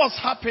nothing was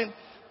happening,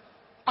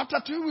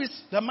 after 2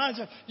 weeks, the man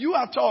said, you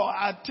at all,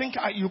 I think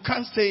you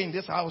can't stay in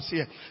this house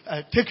here.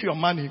 Take your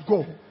money,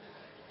 go.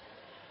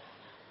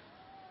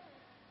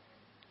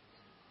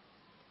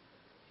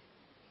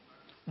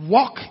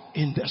 Walk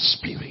in the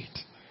Spirit.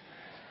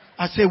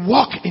 I say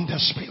walk in the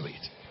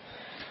Spirit.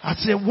 I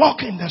say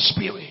walk in the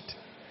Spirit.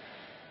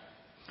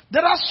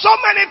 There are so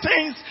many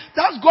things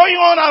that's going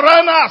on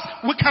around us.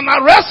 We can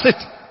arrest it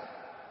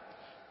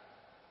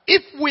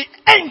if we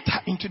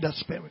enter into the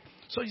Spirit.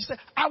 So he said,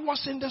 I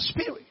was in the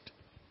Spirit.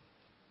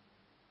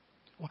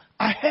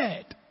 I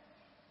heard.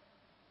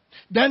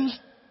 Then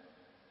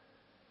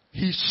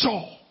he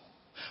saw.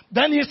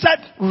 Then he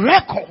said,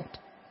 record.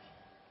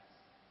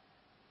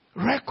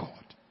 Record.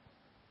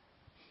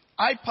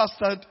 I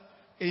pastored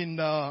in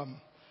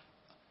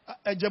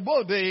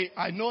Ejebode.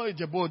 I know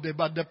Ejebode,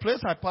 but the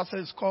place I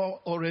pastored is called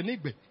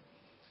Orenigbe.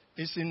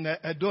 It's in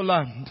Edo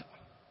land.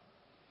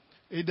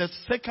 It's the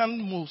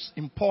second most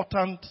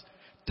important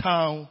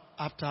town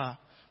after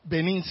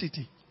Benin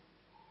City.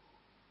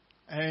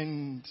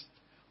 And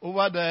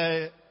over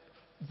there,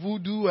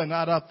 voodoo and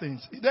other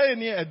things. Is there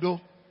any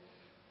Edo?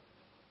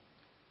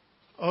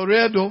 Or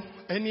Edo?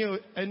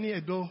 Any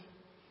Edo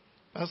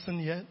person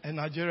here? A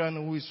Nigerian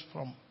who is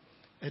from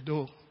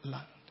Edo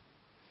land.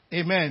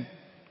 Amen.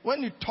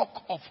 When you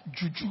talk of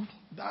juju,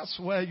 that's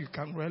where you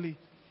can really.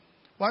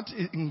 What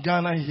is in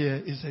Ghana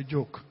here is a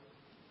joke.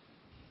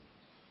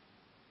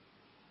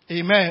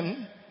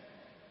 Amen.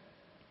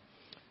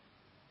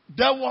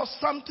 There was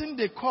something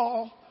they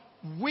call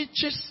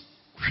witch's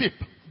whip,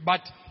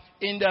 but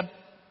in the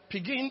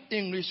Pidgin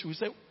English we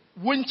say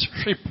winch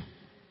whip.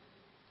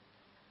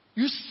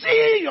 You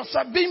see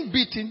yourself being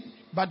beaten,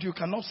 but you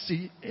cannot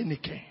see any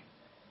cane.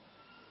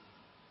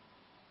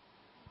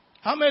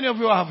 How many of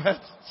you have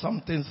heard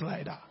some things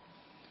like that?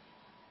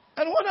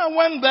 And when I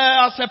went there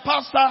as a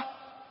pastor,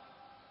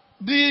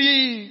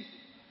 the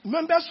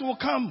members will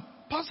come,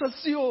 Pastor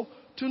CEO,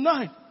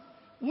 tonight,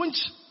 which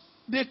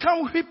they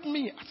can't whip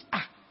me.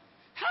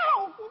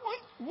 How?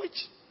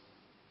 Which?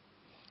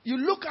 You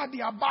look at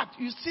their back,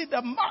 you see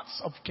the marks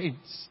of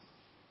canes.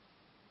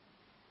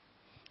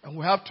 And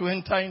we have to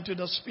enter into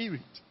the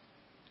Spirit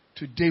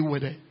to deal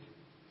with it.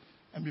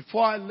 And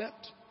before I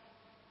left,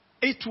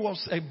 it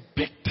was a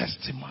big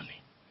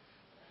testimony.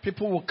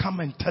 People will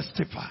come and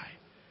testify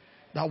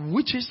that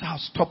witches have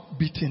stopped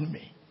beating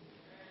me.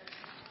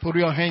 Put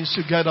your hands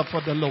together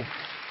for the Lord.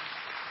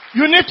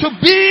 You need to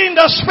be in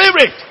the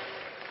Spirit.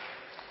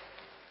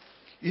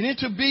 You need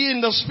to be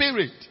in the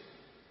Spirit.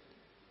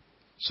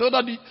 So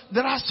that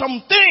there are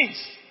some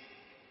things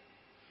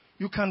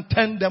you can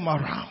turn them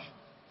around.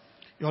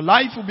 Your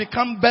life will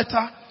become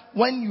better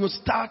when you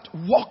start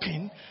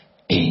walking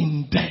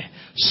in the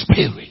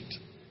Spirit.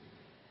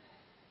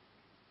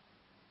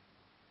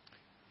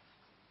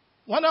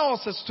 When I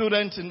was a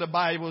student in the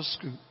Bible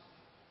school,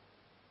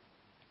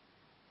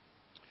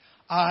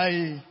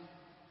 the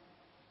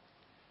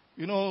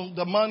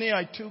money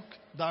I took,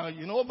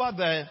 over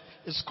there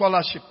is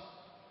scholarship.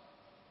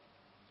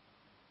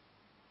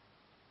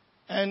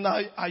 And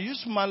I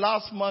used my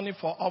last money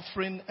for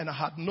offering and I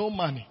had no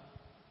money.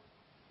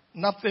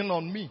 Nothing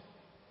on me.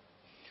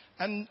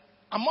 And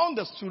among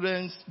the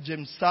students,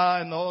 James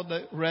Starr and all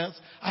the rest,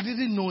 I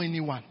didn't know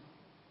anyone.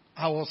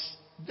 I was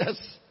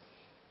just,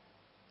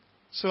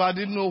 so I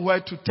didn't know where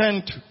to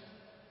turn to.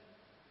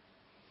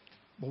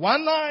 But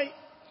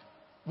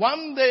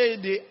one day,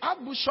 the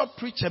Archbishop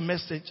preached a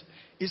message.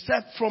 He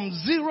said, from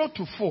 0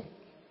 to 4,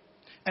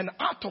 and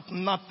out of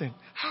nothing,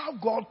 how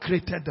God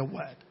created the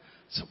world.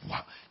 So,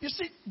 wow. You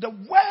see, the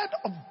word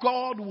of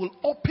God will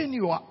open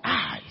your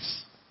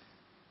eyes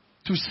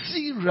to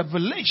see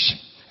revelation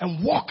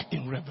and walk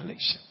in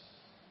revelation.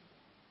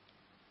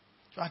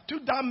 So I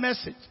took that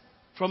message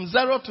from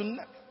 0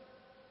 to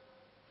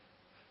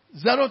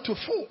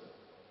 4.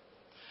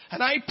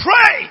 And I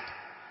prayed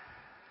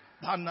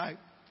that night.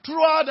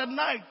 Throughout the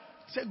night,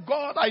 Say,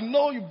 God, I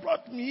know you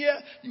brought me here.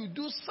 You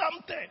do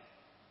something.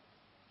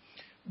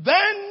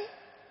 Then,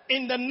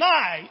 in the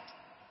night,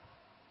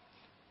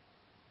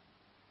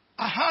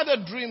 I had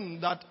a dream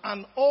that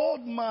an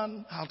old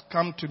man had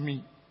come to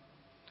me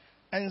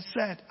and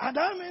said,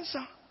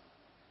 Adamensa,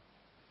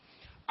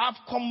 I've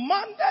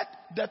commanded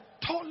the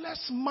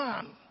tallest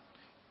man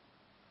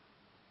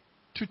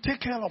to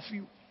take care of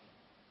you.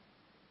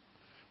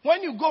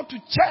 When you go to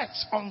church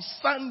on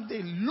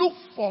Sunday, look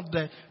for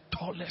the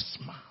tallest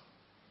man.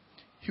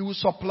 He will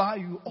supply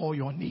you all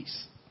your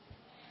needs.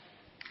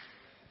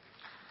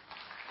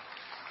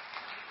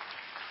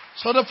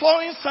 So the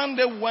following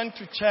Sunday, we went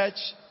to church.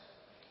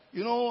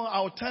 You know,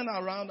 I'll turn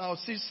around, I'll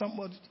see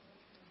somebody.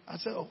 I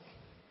say, oh,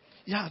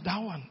 yeah, that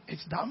one,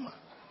 it's that man.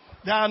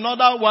 There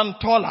another one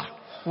taller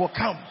will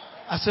come.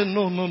 I said,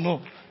 no,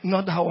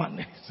 not that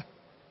one.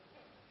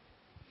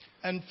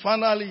 And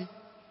finally,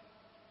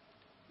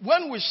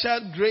 when we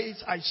shared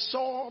grace, I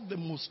saw the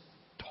most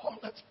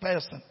tallest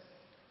person.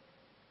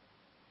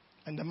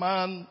 And the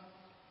man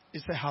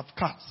is a half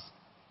caste.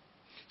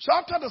 So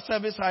after the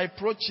service, I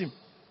approached him,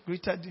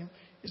 greeted him.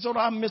 He said,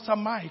 I'm Mr.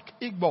 Mike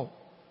Igbo.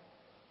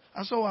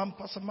 I said, I'm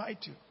Pastor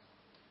Mike too.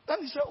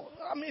 Then he said,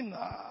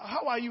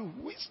 how are you?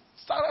 We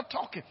started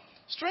talking.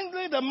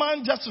 Strangely, the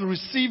man just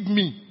received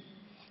me.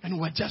 And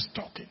we were just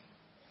talking.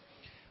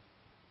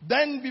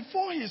 Then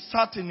before he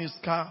sat in his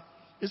car,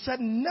 he said,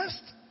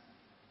 next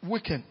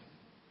weekend,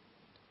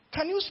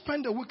 can you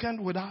spend the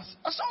weekend with us?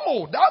 I said,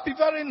 oh, that would be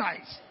very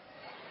nice.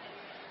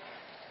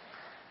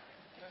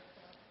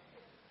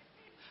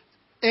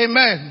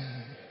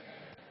 Amen.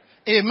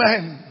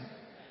 Amen.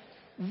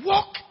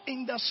 Walk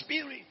in the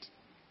Spirit.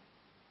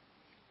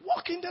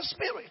 Walk in the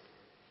Spirit.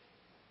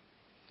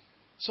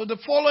 So the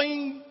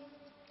following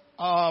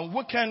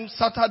weekend,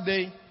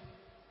 Saturday,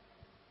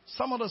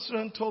 some of the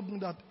students told me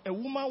that a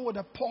woman with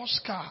a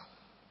Porsche car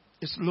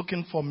is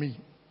looking for me.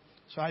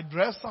 So I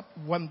dressed up,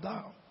 went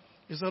down.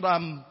 He said,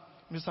 I'm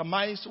Mr.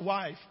 Mike's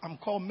wife. I'm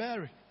called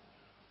Mary.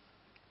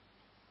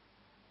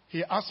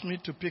 He asked me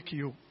to pick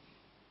you.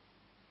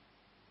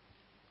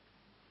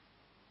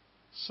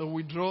 So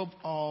we drove.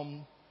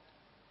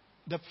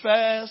 The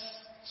first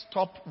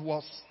stop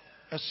was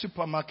a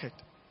supermarket.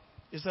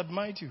 He said,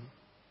 mind you,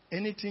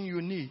 anything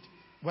you need,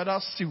 whether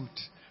suit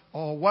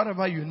or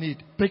whatever you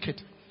need, pick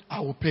it. I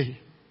will pay.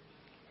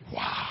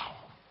 Wow.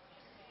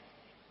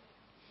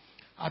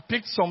 I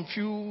picked some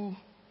few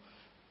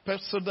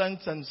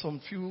Pepsodents and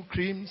some few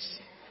creams.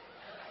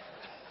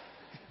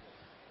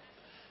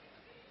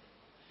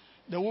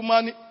 The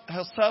woman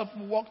herself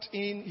walked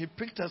in. He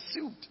picked a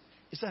suit.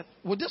 He said,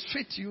 would this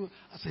fit you?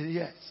 I said,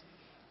 yes.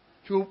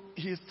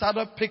 He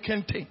started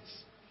picking things.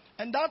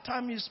 And that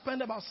time he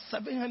spent about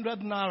 700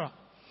 naira.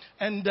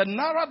 And the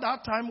naira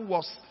that time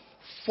was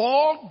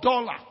 $4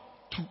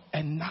 to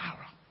a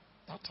naira.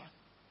 That time.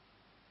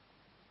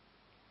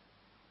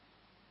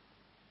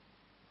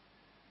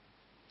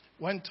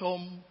 Went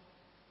home,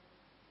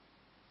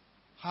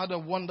 had a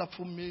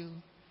wonderful meal,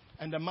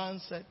 and the man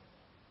said,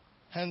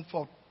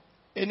 henceforth,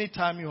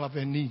 anytime you have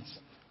a need,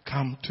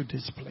 come to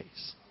this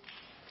place.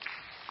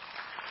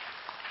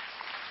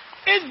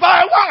 It's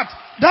by what?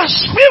 The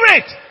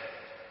Spirit.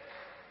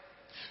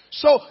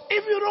 So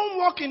if you don't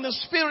walk in the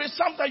Spirit,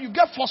 sometimes you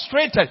get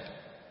frustrated.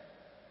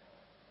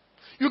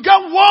 You get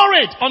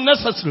worried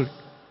unnecessarily.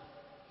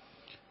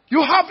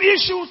 You have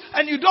issues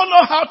and you don't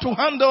know how to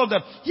handle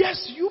them.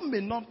 Yes, you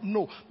may not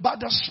know, but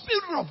the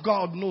Spirit of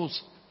God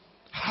knows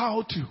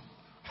how to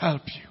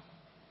help you.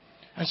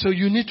 And so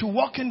you need to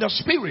walk in the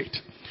Spirit.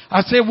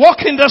 I say walk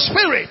in the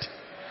Spirit.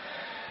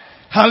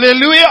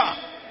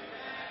 Hallelujah.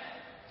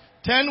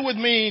 Turn with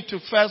me to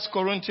 1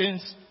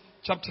 Corinthians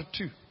chapter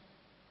 2.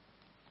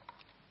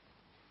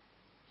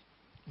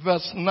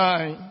 Verse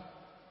 9.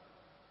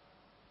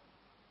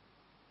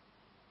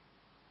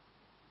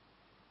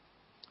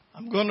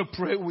 I'm going to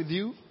pray with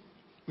you.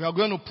 We are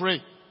going to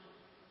pray.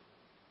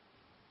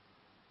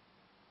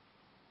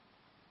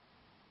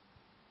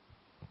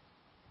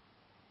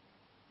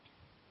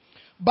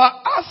 But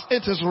as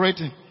it is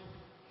written,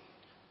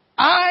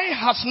 eye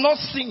has not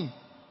seen,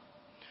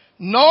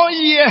 nor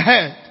ear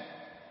heard,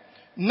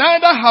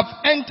 neither have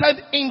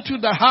entered into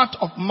the heart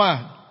of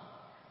man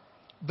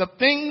the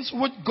things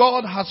which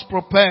God has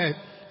prepared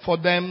for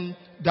them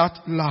that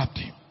loved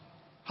him.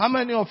 How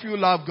many of you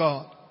love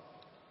God?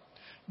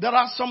 There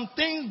are some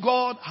things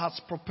God has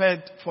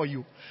prepared for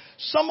you.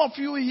 Some of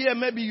you here,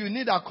 maybe you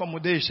need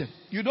accommodation.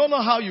 You don't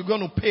know how you're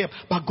going to pay,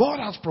 but God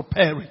has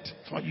prepared it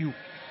for you.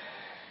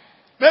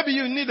 Maybe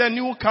you need a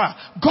new car.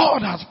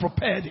 God has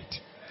prepared it.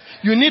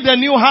 You need a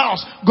new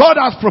house. God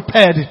has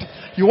prepared it.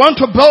 You want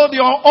to build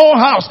your own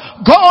house.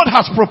 God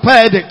has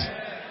prepared it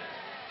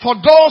for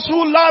those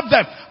who love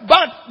them.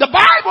 But the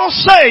Bible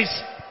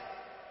says,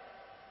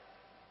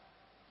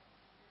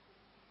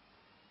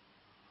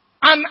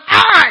 and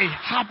I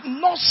have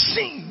not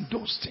seen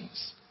those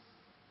things.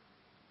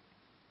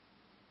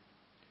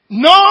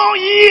 No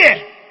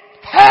ear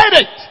heard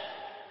it,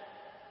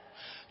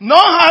 nor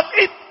have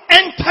it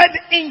entered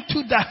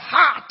into the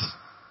heart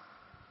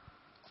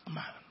of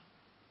man.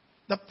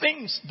 the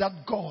things that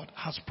God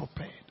has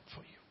prepared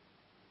for you.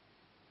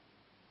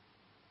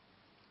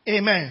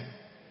 Amen.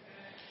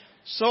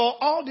 So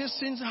all these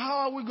things,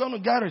 how are we going to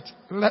get it?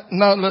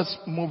 Now let's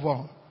move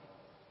on.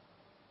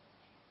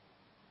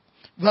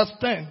 Verse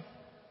 10.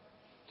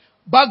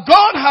 But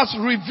God has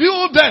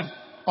revealed them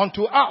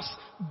unto us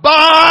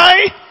by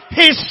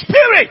His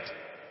Spirit.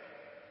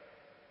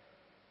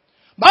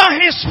 By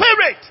His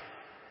Spirit.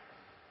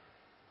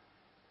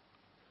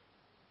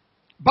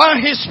 By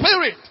His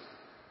Spirit.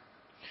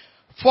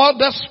 For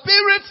the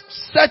Spirit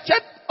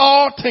searcheth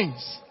all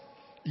things,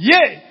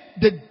 yea,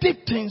 the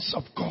deep things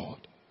of God.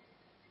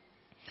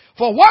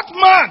 For what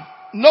man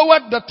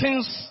knoweth the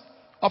things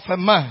of a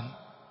man,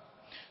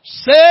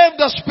 save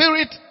the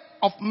spirit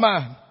of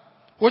man,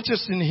 which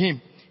is in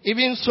him?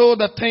 Even so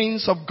the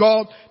things of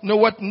God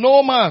knoweth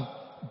no man,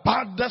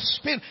 but the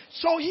Spirit.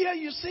 So here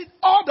you see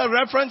all the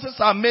references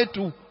are made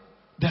to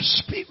the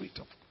Spirit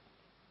of God.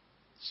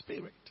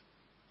 Spirit.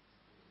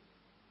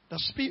 The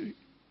Spirit.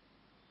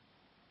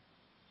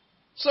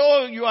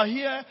 So you are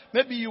here,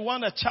 maybe you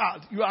want a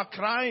child, you are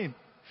crying.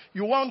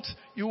 You want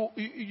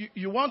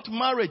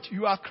marriage,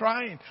 you are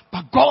crying.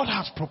 But God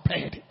has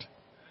prepared it.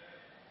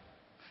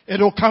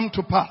 It will come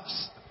to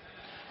pass.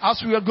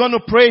 As we are going to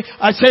pray,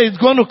 I say it's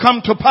going to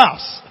come to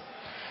pass.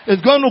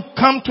 It's going to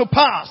come to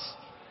pass.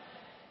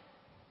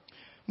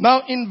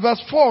 Now in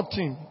verse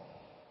 14,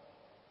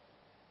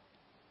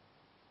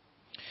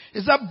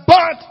 it says,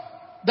 but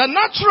the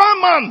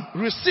natural man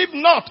received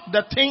not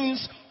the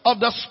things of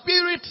the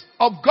Spirit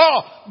of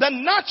God. The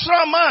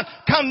natural man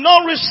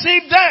cannot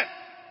receive them.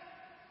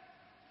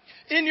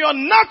 In your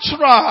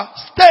natural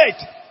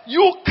state,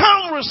 you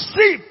can't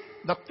receive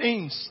the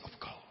things of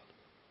God.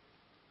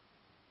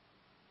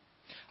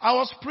 I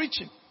was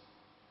preaching.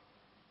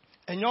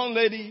 A young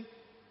lady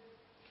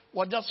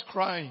was just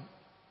crying.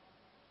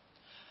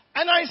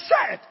 And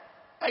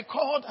I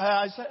called her,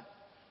 I said,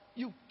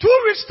 2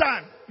 weeks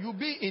time, you'll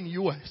be in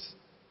US.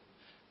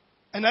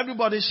 And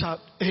everybody shout,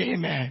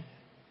 amen.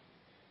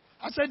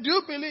 I said, do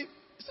you believe?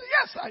 He said,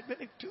 yes, I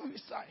believe 2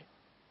 weeks time.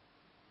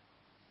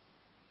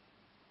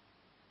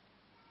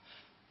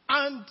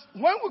 And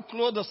when we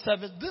closed the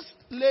service, this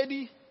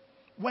lady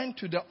went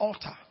to the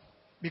altar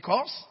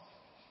because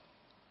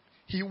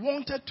he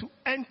wanted to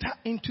enter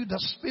into the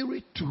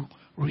Spirit to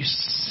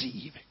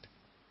receive it.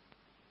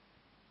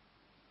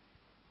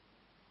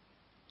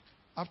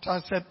 After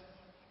I said,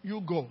 you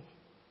go.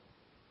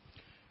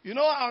 You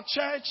know, our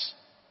church,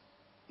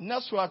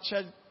 next to our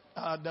church,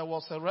 there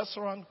was a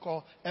restaurant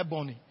called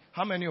Ebony.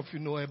 How many of you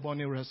know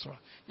Ebony restaurant?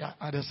 Yeah,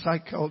 at the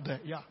cycle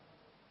there, yeah.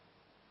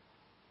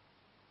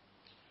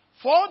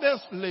 4 days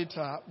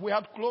later, we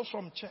had closed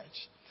from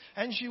church.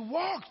 And she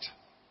walked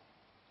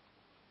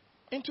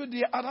into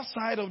the other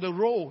side of the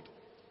road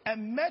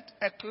and met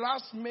a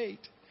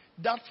classmate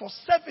that for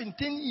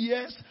 17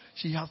 years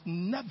she has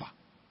never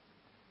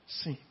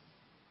seen.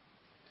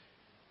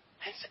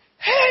 And said,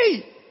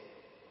 hey,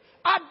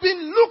 I've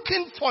been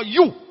looking for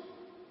you.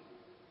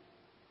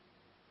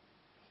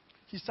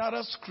 He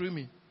started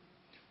screaming.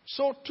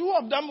 So 2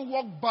 of them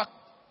walked back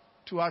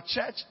to our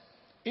church,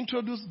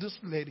 introduced this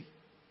lady.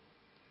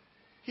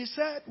 He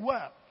said,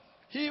 well,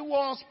 he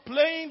was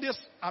playing this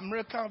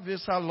American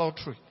Visa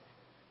lottery.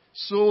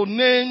 So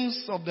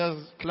names of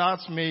the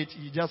classmates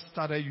he just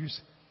started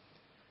using.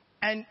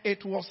 And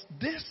it was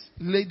this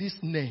lady's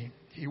name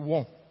he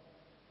won.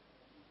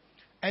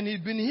 And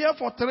he'd been here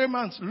for 3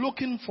 months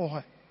looking for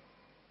her.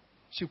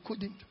 She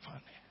couldn't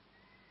find her.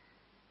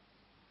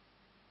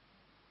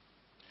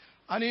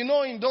 And you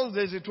know, in those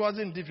days it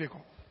wasn't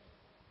difficult.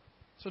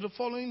 So the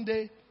following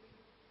day,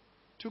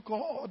 took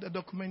all the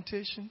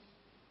documentation,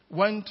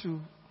 went to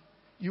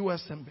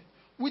US Embassy.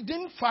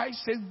 Within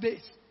 5-6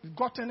 days, we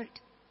gotten it.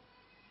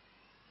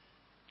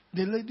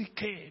 The lady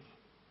came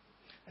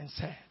and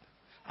said,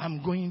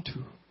 I'm going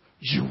to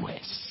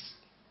US.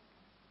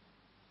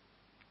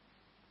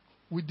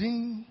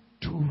 Within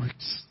 2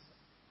 weeks.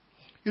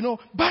 You know,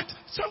 but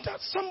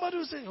sometimes somebody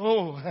will say,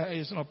 oh,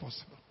 it's not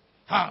possible.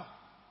 How?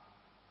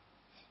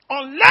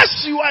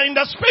 Unless you are in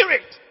the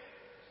Spirit.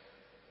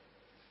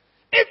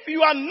 If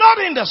you are not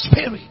in the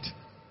Spirit,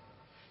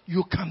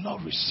 you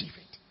cannot receive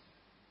it.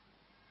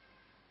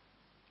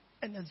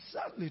 And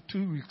exactly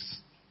 2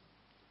 weeks,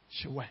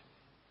 she went.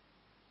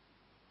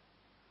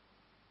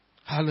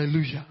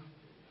 Hallelujah.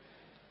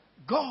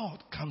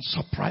 God can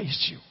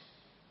surprise you.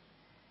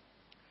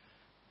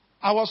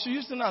 I was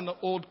using an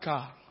old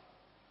car.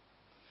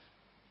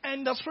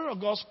 And the Spirit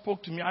of God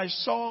spoke to me. I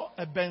saw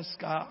a Benz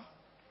car.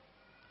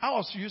 I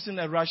was using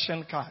a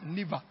Russian car,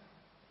 Niva.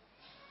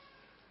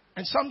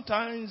 And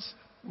sometimes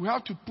we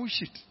have to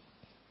push it.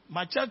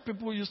 My church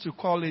people used to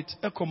call it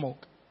Ecomog.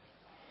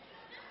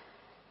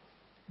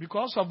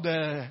 Because of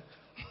the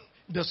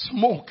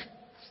smoke.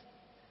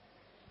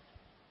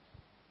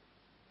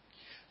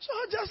 So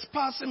I was just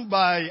passing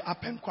by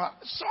Apenkwa,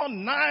 saw a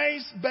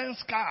nice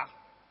Benz car.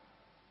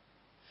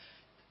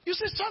 You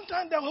see,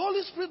 sometimes the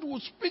Holy Spirit will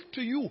speak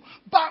to you.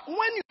 But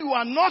when you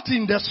are not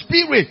in the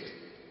Spirit,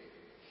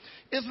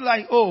 it's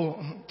like,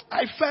 oh,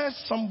 I felt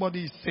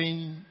somebody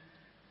saying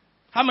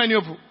How many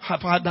of you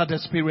have had that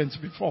experience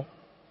before?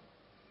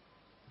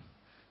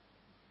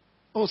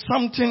 Oh,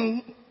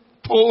 something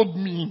told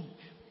me.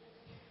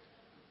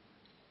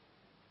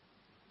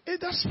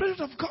 It's the Spirit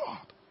of God.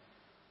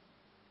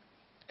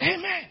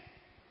 Amen.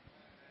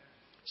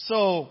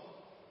 So,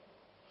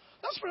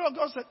 the Spirit of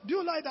God said, do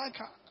you like that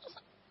car? I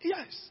said,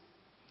 yes.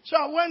 So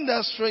I went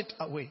there straight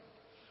away.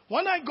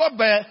 When I got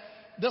there,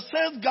 the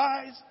sales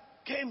guys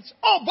came.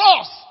 Oh,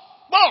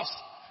 boss,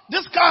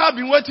 this car has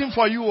been waiting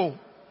for you. Oh.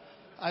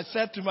 I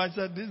said to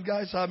myself, these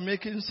guys are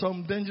making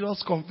some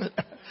dangerous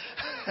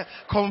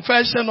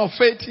confession of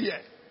faith here.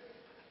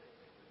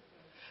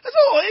 I said,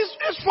 oh,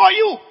 it's for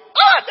you.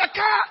 The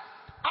car.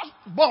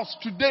 Boss,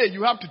 today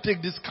you have to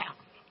take this car.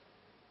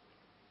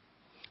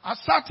 I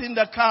sat in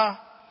the car,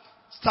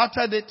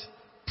 started it,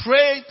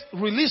 prayed,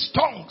 released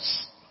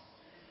tongues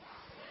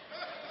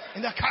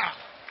in the car.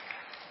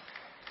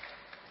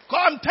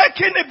 I'm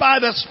taking it by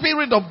the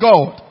Spirit of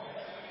God.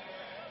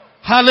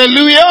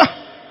 Hallelujah.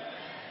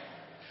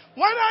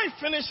 When I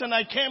finished and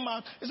I came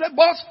out, he said,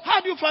 boss, how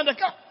do you find the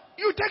car?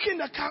 You taking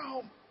the car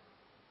home.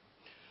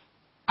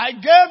 I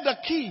gave the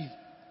key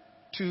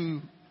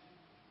to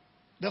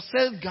the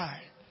sales guy.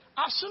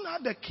 As soon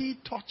as the key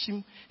touched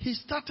him, he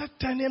started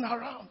turning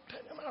around.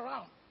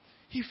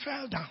 He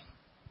fell down.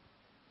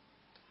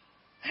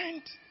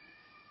 And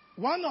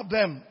one of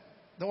them,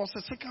 there was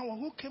a second one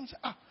who came and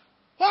said,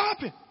 what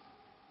happened?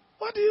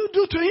 What did you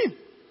do to him?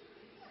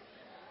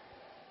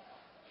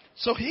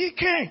 So he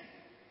came,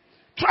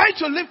 tried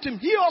to lift him.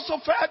 He also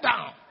fell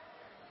down.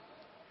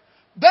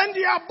 Then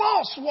their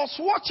boss was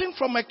watching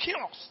from a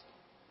kiosk.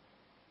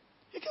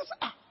 He goes,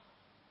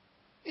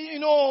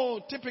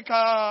 typical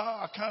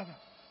accountant.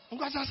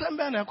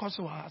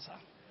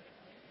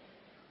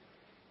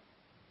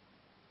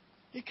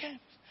 He came.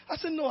 I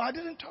said, no, I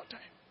didn't talk to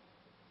him.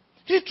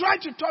 He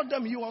tried to talk to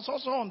them. He was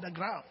also on the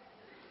ground.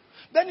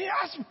 Then he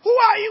asked me, who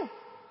are you?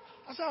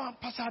 I said,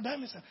 Pastor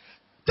Adam. He said,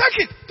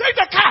 take it. Take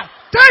the car.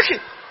 Take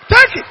it.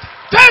 Take it.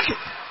 Take it.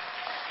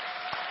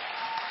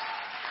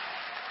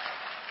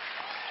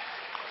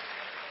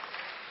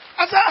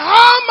 I said,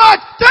 how much?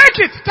 Take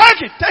it.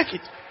 Take it. Take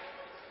it.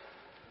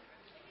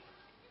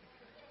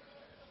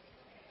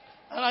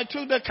 And I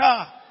took the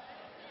car.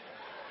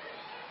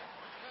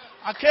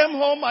 I came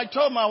home. I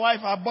told my wife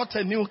I bought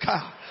a new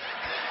car.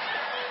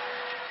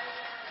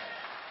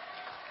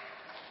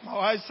 My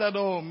wife said,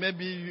 oh,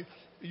 maybe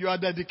you are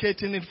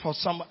dedicating it for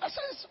someone. I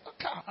said, it's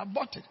a car. I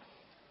bought it.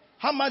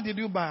 How much did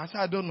you buy? I said,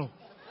 I don't know.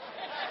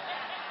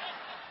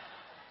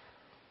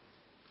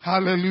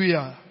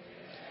 Hallelujah.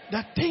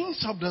 The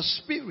things of the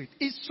Spirit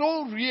is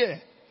so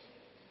rare.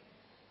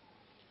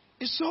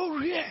 It's so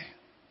rare.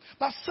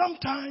 But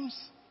sometimes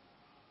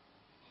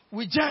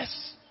we just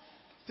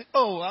think,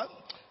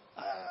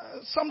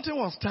 something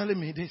was telling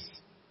me this.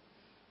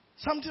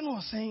 Something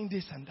was saying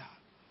this and that.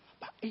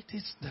 But it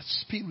is the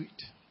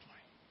Spirit.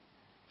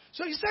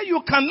 So he said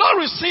you cannot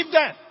receive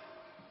them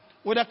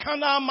with a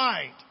carnal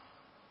mind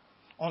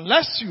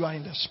unless you are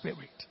in the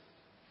Spirit.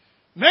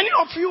 Many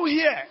of you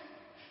here,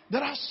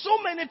 there are so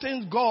many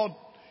things God,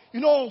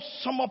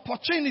 some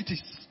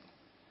opportunities.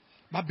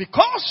 But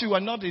because you are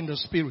not in the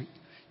Spirit,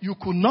 you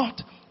could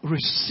not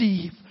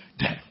receive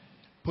them.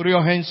 Put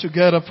your hands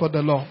together for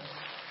the Lord.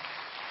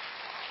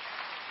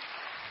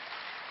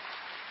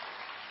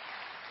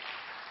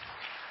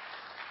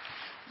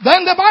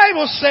 Then the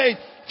Bible said,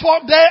 for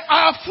they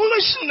are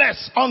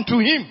foolishness unto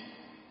him.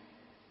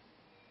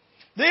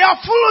 They are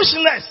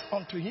foolishness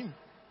unto him.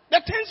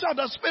 The things of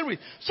the Spirit.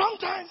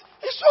 Sometimes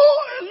it's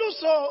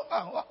so,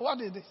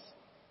 what is this?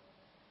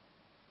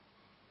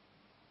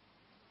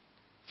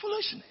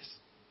 Foolishness.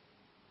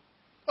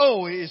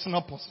 Oh, it's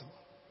not possible.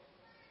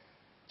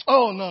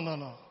 Oh,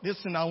 no.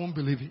 This thing, I won't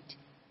believe it.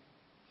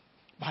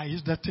 But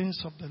it's the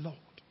things of the Lord.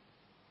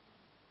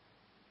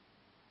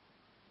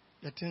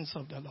 The things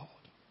of the Lord.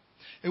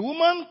 A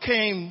woman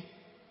came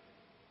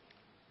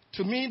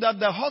to me that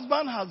the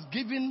husband has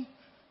given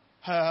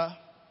her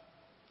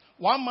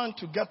 1 month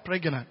to get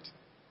pregnant.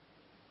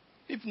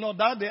 If not,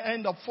 that the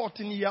end of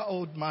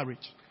 14-year-old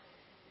marriage.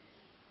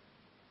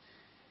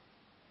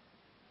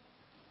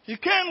 He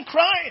came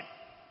crying.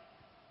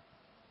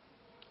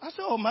 I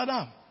said, oh,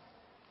 madam,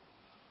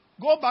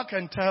 go back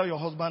and tell your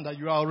husband that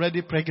you are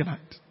already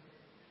pregnant.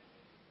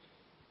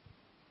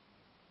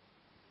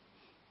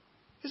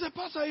 He said,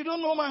 Pastor, you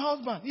don't know my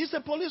husband. He's a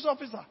police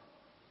officer.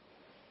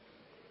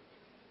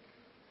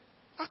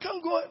 I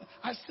can't go.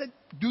 I said,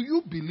 do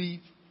you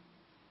believe?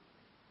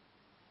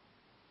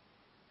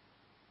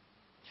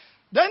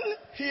 Then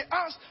he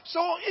asked, so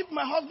if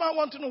my husband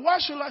wants to know, why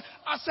should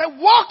I said,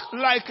 walk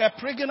like a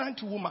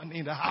pregnant woman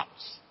in the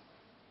house.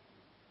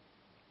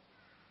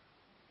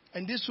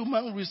 And this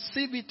woman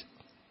received it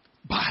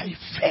by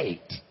faith.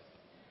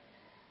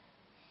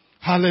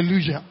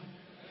 Hallelujah.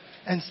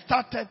 And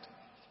started.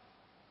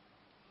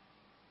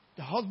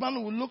 The husband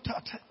who looked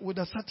at her with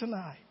a certain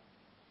eye.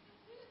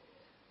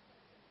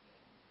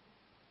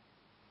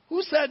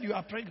 Who said you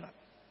are pregnant?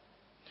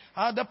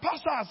 The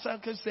pastor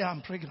herself can say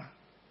I'm pregnant.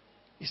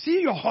 Is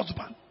he your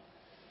husband?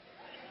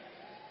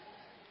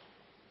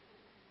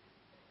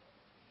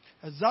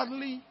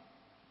 Exactly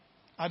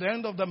at the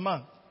end of the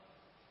month,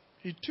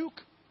 he took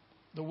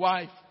the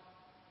wife,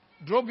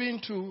 drove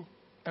into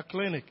a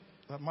clinic.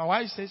 My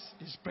wife says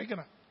she's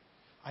pregnant.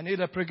 I need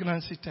a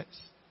pregnancy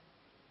test.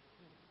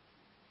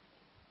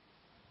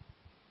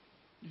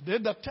 He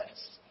did the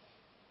test.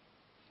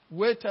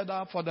 Waited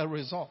up for the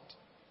result.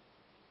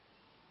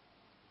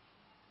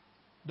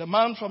 The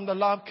man from the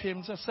lab came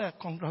and said, "Sir,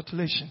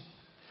 congratulations.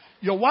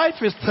 Your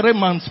wife is 3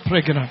 months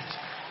pregnant."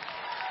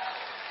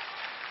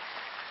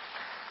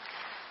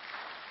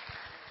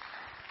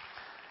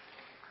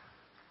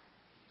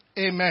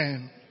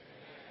 Amen.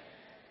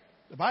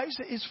 The Bible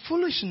says it's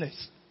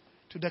foolishness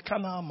to the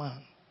carnal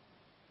man.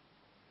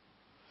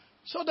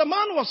 So the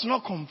man was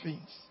not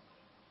convinced.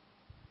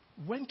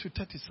 Went to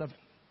 37.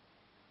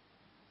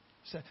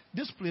 Said,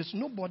 "This place,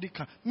 nobody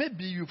can.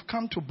 Maybe you've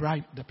come to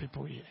bribe the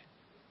people here."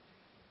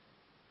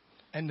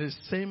 And the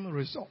same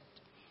result.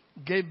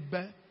 Gave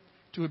birth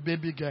to a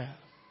baby girl.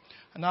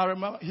 And I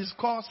remember, he's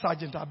called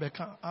Sergeant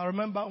Abeka. I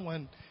remember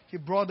when he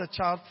brought the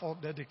child for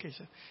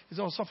dedication. He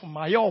said, "Also for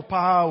my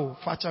pao,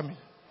 facha me."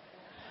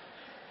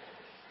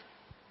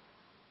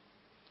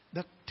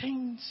 The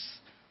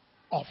things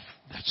of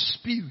the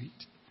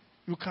Spirit,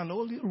 you can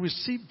only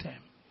receive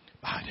them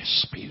by the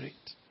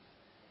Spirit.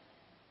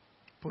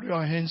 Put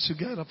your hands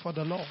together for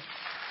the Lord.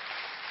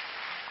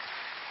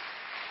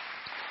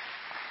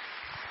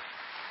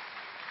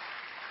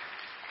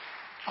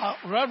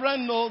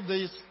 Reverend knows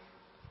this.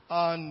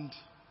 And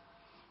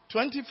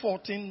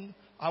 2014,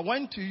 I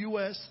went to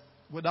U.S.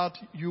 without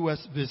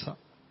U.S. visa.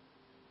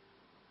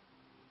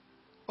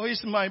 Oh,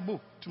 it's my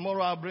book.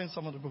 Tomorrow I'll bring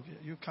some of the book here.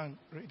 You can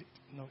read it.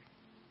 No.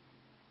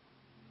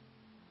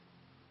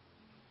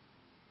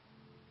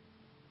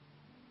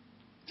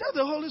 Just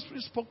the Holy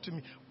Spirit spoke to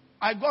me.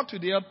 I got to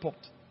the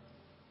airport.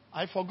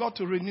 I forgot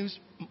to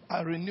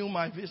renew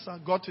my visa.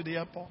 Got to the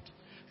airport.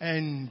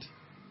 And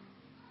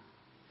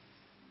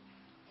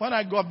when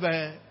I got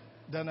there,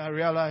 then I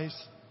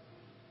realized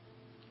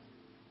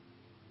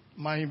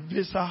my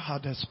visa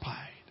had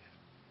expired.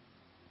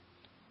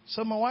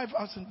 So my wife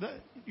asked me,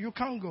 "You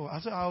can't go." I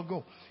said, "I'll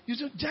go." You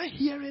see, just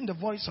hearing the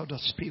voice of the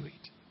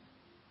Spirit.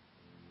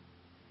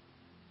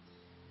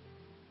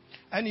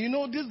 And you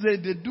know, this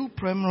they do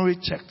primary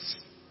checks.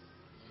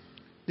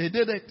 They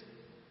did it,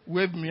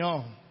 waved me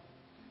on.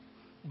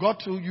 Got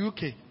to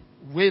UK,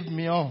 waved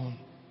me on.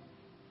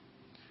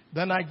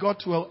 Then I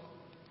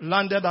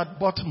landed at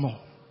Baltimore.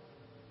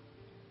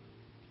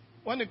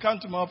 When you come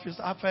to my office,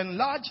 I've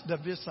enlarged the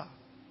visa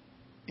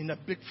in a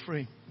big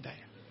frame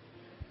there.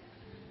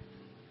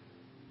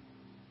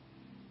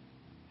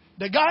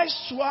 The guy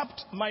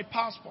swapped my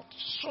passport.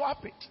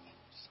 Swap it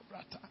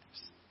several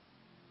times.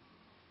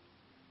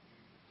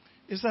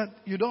 He said,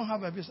 "You don't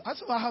have a visa." I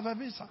said, "I have a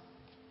visa."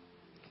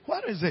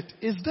 "Where is it?"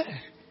 "It's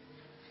there."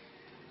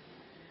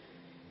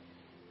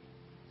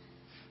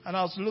 And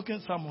I was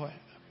looking somewhere.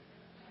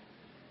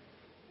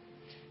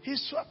 He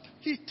swapped.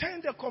 He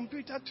turned the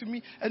computer to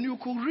me and you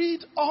could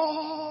read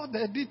all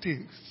the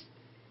details.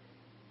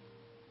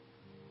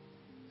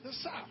 I said,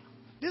 "Sir,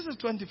 this is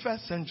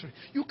 21st century.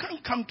 You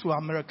can't come to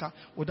America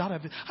without a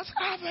visa." I said,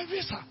 "I have a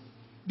visa.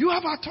 Do you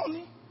have an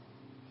attorney?"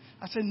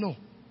 I said, "No."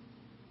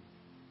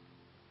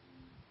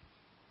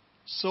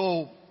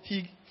 So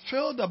he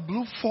filled a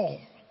blue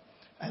form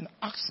and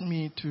asked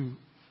me to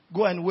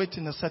go and wait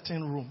in a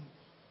certain room.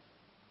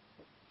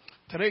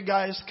 3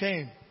 guys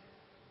came.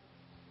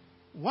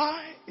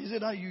 "Why is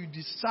it that you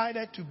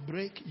decided to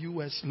break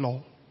U.S.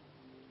 law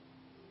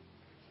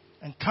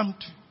and come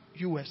to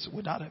U.S.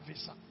 without a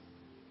visa?"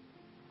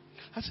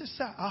 I said,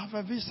 "Sir, I have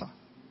a visa."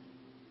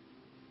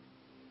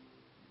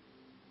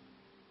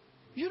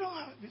 "You don't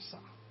have a visa.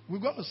 We're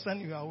going to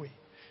send you away."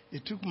 They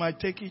took my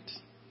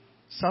ticket,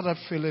 started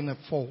filling a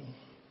form.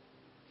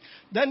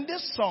 Then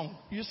this song,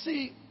 you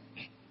see,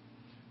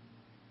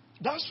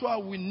 that's why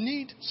we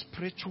need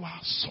spiritual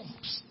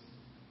songs.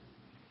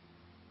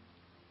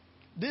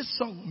 This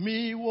song,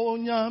 "Mi wo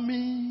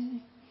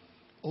nyami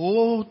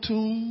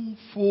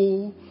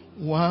otumfo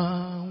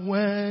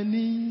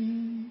waweni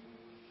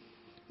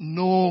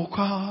no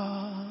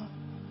kwa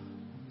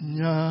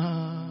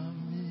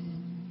nyami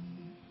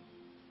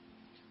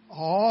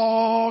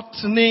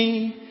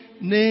otni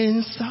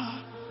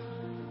nensa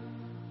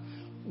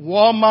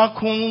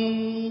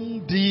wamakundi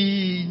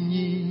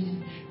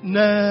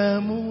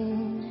nemu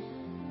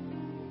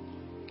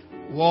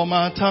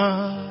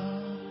wamata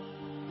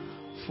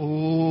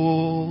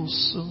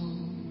foso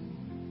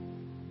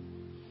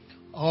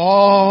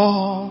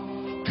all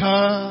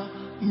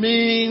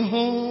coming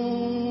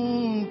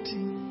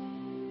hunti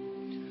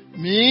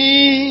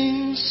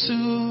minsuro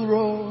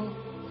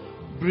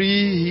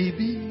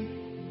bribi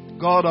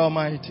God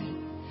Almighty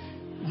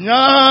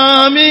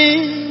Nyami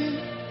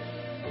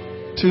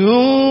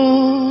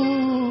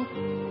to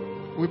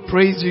we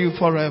praise you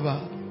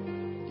forever.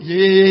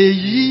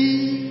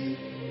 Ye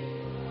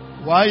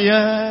why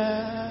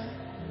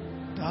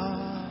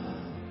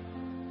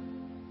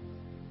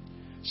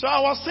So I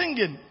was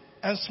singing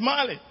and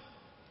smiling.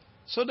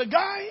 So the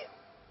guy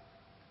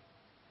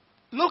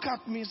looked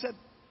at me and said,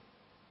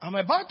 I'm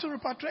about to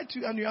repatriate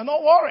you and you are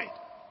not worried.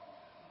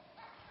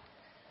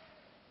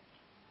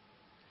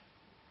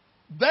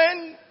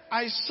 Then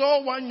I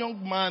saw one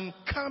young man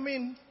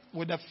coming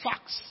with a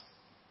fax.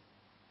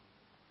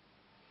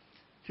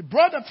 He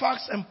brought the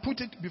fax and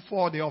put it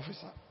before the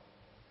officer.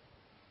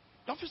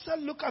 The officer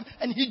looked at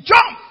and he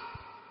jumped.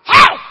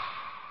 How?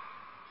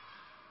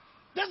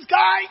 This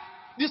guy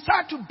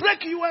decided to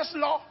break U.S.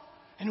 law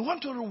and he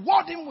want to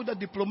reward him with a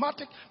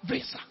diplomatic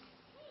visa.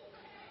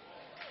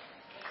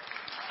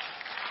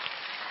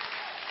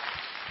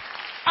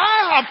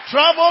 I have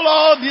traveled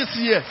all these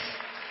years.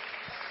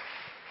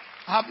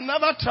 I have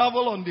never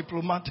traveled on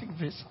diplomatic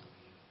visa.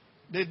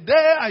 The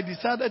day I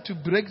decided to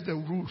break the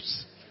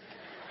rules.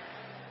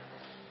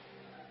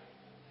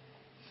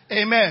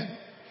 Amen.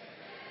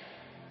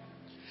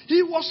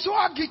 He was so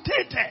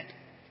agitated.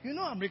 You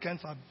know,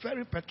 Americans are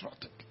very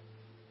patriotic.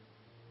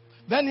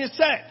 Then he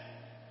said,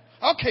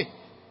 okay,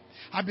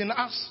 I've been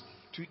asked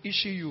to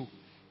issue you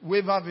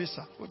waiver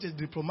visa, which is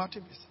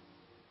diplomatic visa.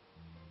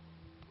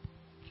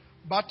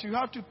 But you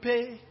have to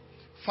pay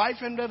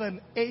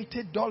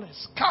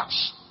 $580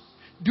 cash.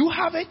 Do you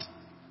have it?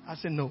 I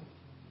said, no.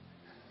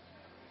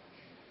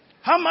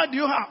 How much do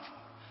you have?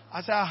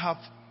 I said, I have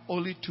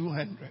only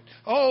 200.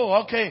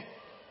 Oh, okay.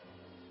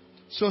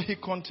 So he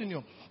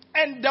continued.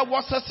 And there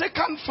was a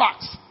second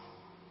fax.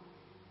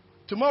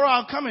 Tomorrow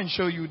I'll come and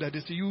show you that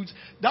it's huge.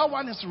 That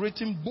one is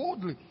written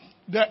boldly.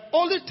 The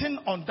only thing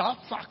on that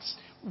fax,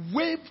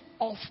 waive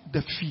off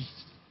the fee.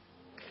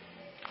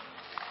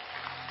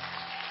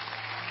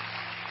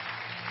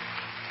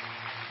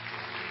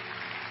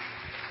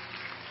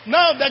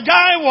 Now the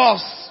guy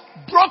was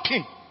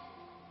broken.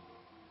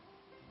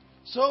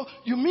 So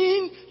you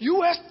mean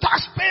U.S.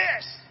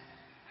 taxpayers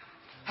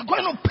are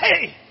going to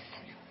pay?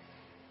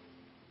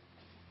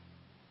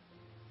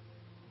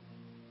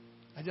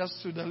 I just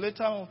stood there.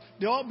 Later on,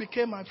 they all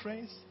became my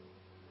friends.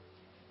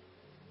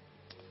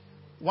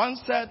 One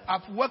said,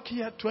 I've worked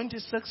here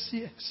 26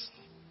 years.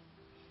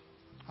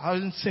 I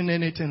haven't seen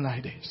anything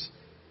like this.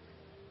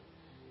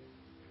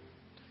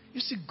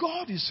 You see,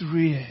 God is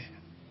real.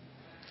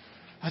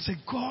 I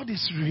said, God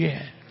is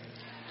real.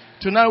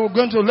 Tonight we're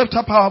going to lift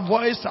up our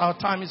voice. Our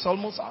time is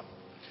almost up.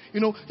 You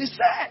know, he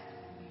said,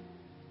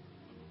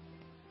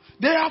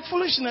 they are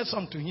foolishness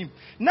unto him.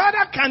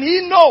 Neither can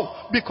he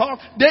know, because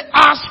they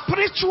are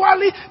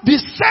spiritually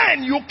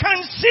discerned. You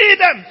can see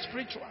them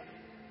spiritually.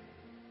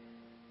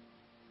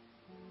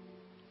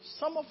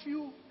 Some of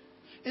you,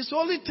 it's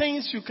only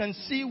things you can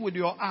see with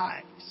your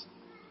eyes.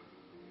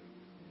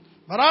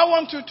 But I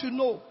want you to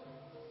know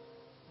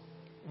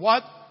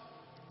what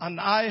an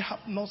eye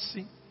have not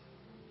seen,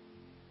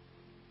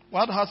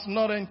 what has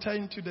not entered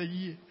into the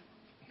ear.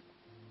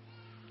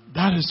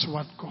 That is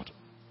what God.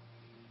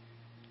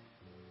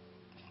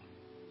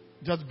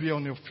 Just be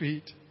on your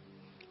feet.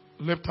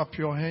 Lift up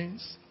your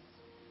hands.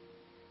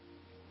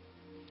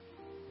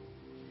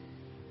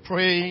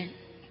 Pray.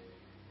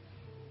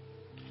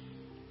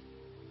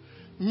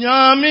 Nyami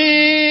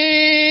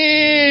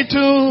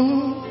tu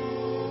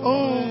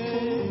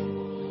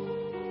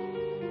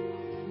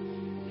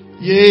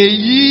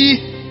yeyi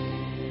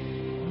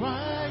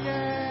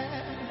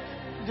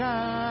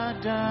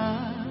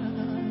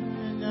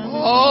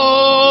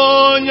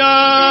oh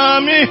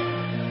nyami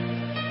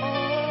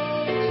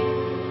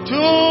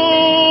tu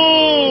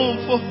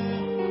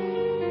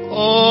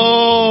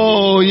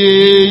oh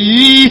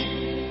yeyi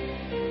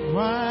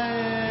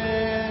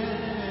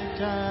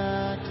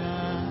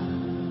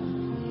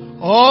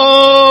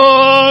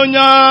oh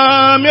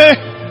nyami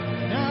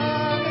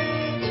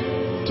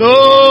tu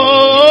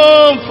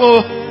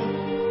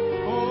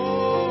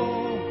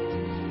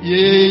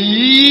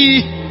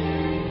yeyi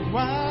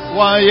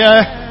why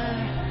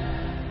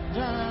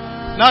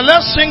now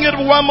let's sing it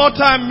one more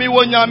time. Mi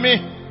wo nyami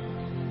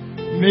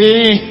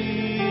mi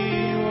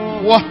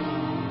wo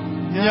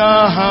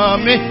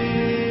nyami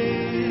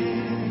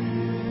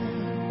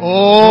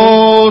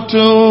o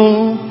tu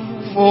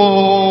fo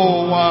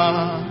wa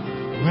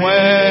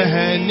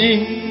weni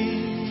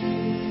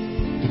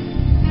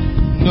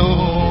no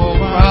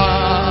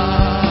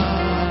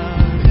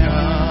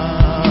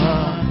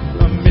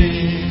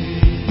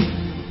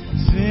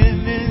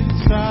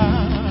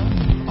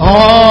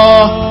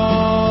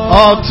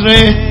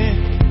Otre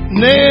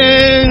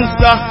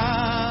Nensa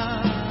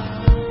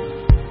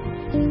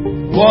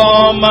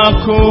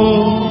Wamaku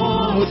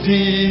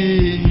Udi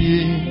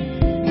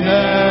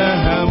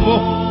Nemo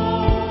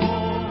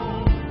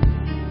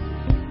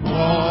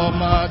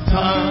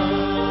Wamata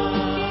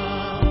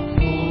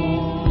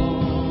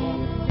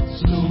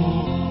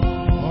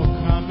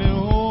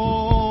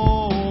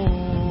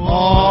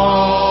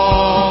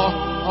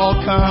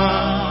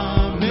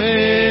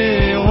Okame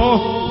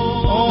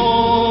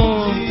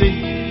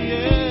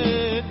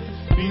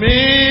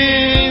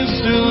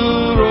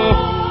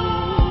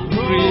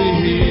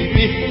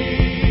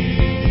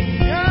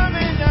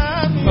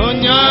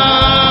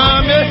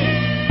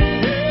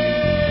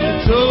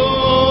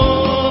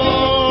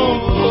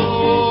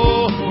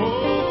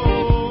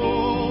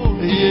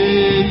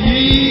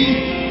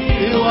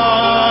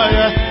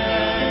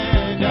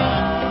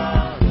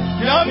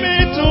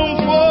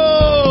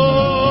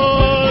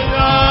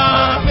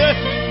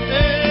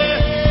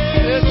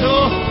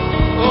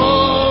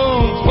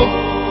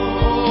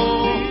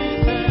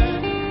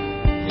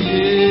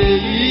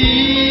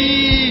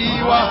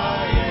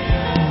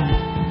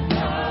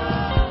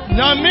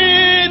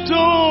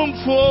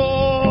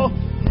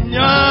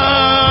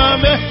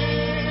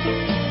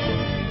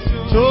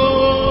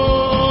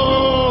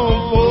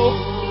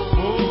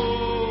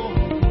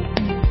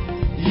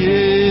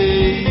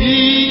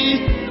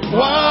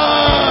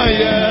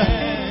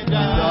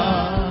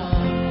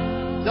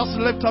Just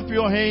lift up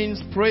your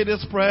hands. Pray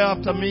this prayer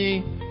after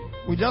me.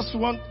 We just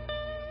want,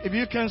 if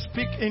you can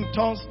speak in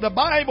tongues. The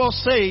Bible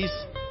says,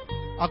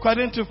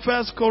 according to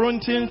 1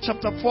 Corinthians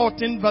chapter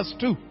 14 verse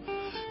 2,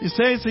 it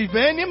says, if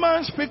any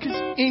man speaks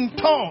in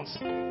tongues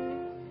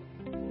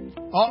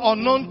or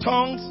unknown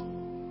tongues,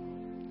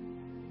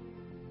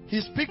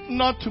 he speaks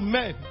not to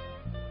men,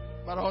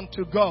 but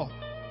unto God.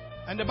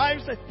 And the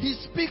Bible says, he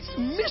speaks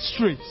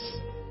mysteries.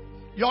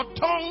 Your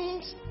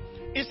tongues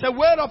is a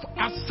way of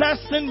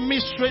accessing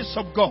mysteries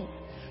of God.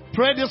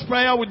 Pray this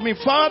prayer with me.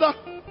 Father,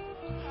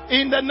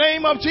 in the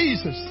name of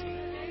Jesus,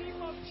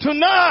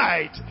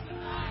 tonight,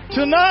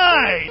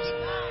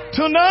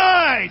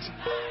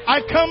 I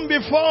come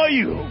before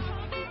you.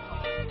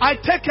 I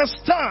take a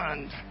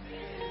stand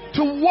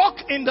to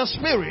walk in the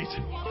Spirit,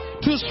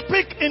 to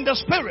speak in the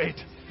Spirit,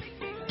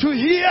 to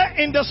hear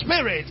in the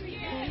Spirit,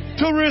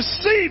 to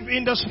receive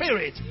in the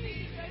Spirit.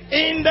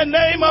 In the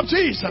name of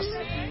Jesus,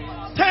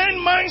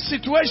 turn my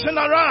situation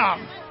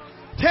around.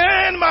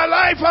 Turn my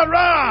life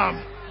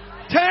around.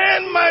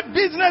 Turn my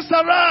business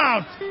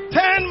around.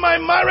 Turn my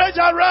marriage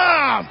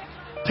around.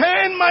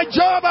 Turn my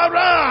job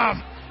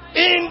around.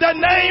 In the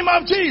name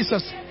of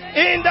Jesus.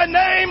 In the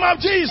name of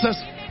Jesus.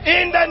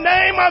 In the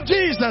name of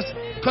Jesus.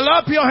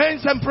 Clap your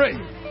hands and pray.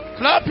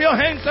 Clap your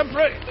hands and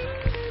pray.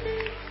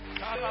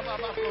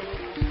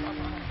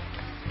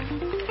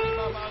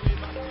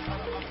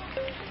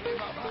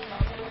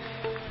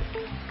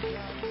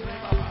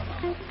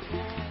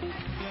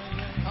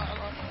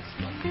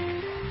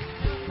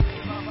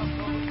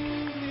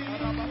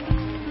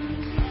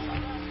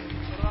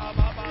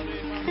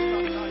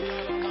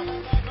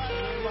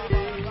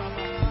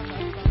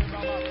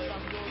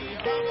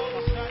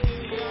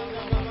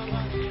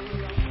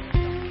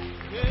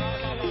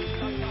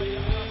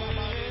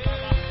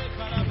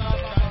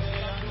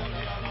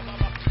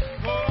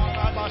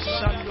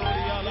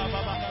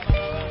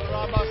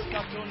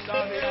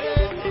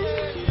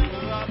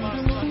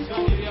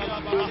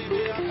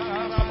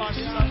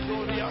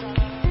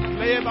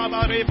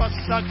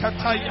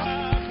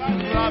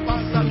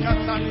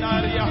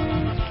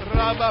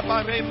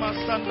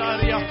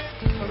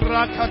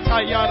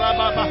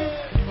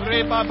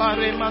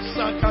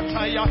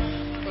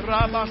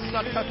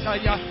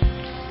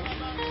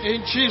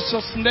 In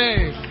Jesus'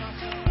 name,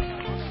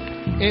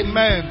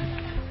 amen.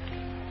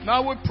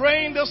 Now we're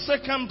praying the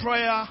second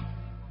prayer.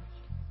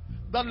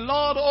 The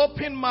Lord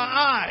open my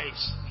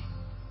eyes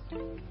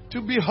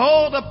to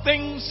behold the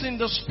things in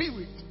the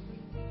Spirit.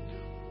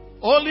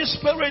 Holy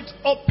Spirit,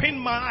 open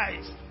my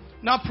eyes.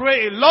 Now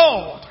pray,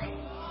 Lord,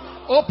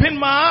 open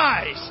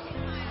my eyes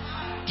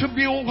to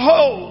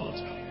behold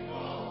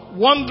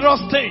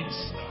wondrous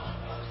things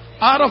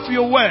out of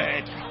your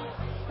word.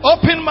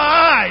 Open my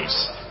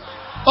eyes.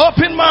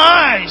 Open my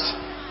eyes.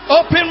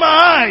 Open my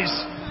eyes.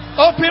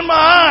 Open my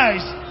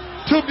eyes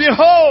to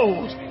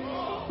behold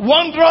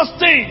wondrous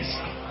things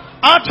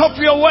out of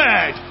your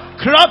word.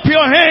 Clap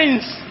your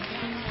hands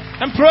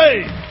and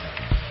pray.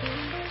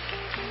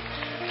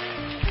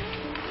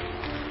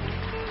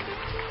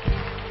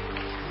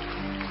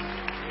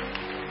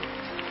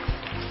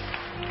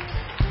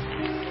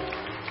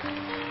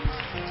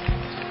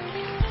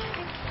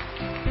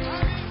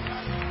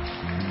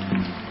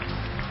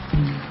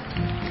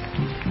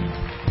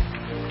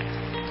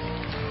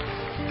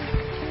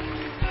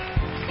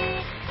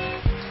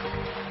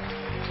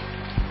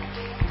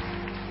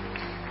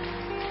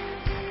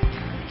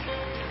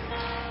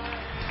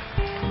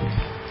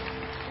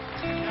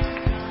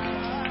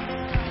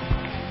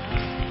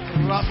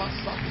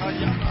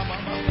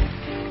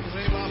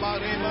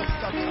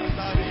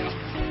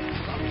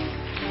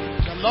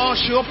 The Lord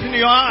should open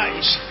your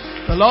eyes.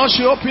 The Lord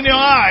should open your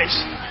eyes.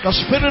 The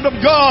Spirit of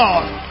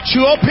God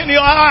should open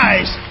your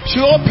eyes.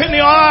 Should open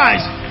your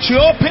eyes. Should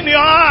open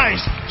your eyes.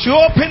 Should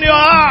open your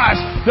eyes.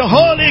 The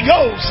Holy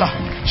Ghost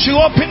should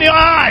open your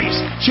eyes.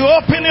 Should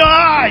open your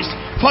eyes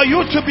for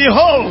you to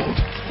behold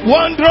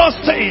wondrous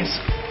things.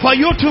 For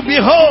you to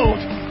behold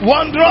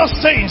wondrous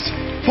things.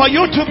 For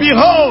you to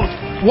behold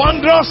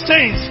wondrous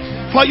things.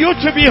 For you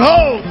to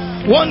behold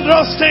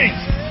wondrous things.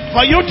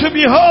 For you to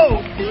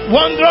behold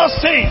wondrous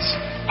things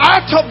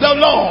out of the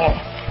law,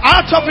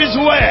 out of His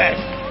word,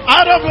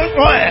 out of the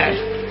word,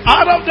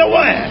 out of the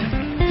word.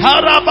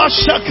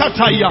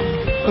 Harabashakataya,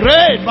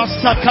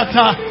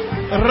 Rebasakata,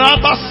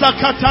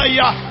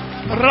 Rabasakataya,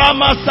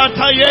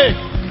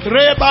 Ramasataye,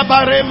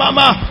 Rebabare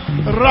Mama,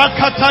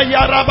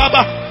 Rakataya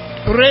Rababa,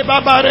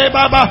 Rebabare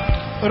Baba,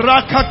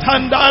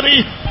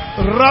 Rakatandari,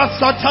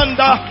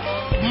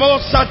 Rasatanda,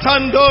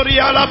 Mosatandori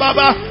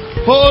Alababa.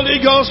 Holy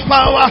Ghost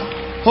power,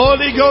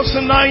 Holy Ghost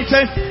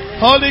anointing,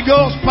 Holy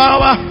Ghost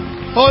power,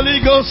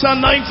 Holy Ghost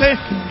anointing,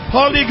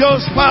 Holy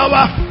Ghost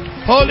power,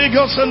 Holy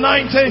Ghost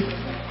anointing,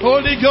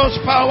 Holy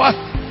Ghost power.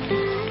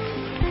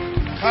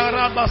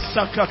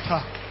 Karabasakata,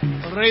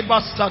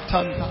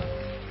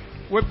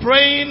 Rebasatanda. We're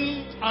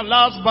praying our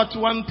last but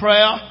one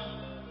prayer.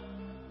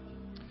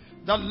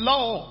 The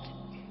Lord,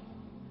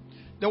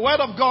 the word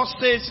of God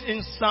says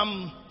in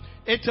Psalm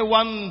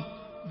 81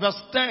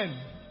 verse 10,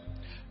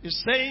 It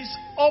says,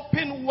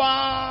 open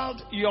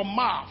wide your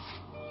mouth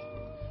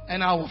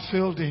and I will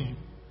fill them.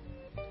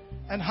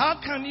 And how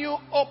can you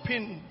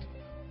open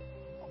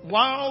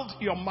wide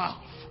your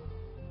mouth?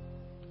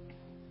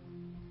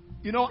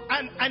 You know,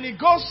 and it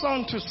goes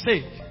on to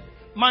say,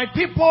 my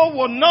people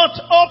will not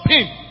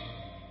open.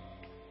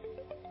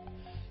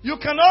 You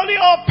can only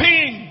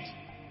open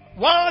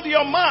wide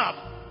your mouth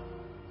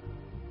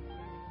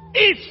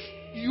if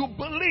you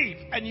believe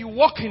and you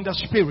walk in the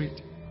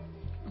Spirit.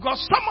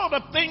 Because some of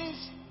the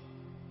things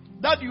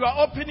that you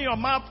are opening your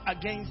mouth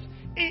against,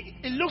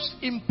 it looks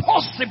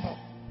impossible.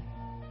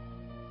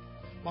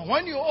 But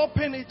when you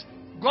open it,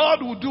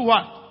 God will do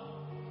what?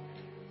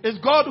 It's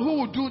God who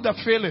will do the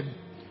filling.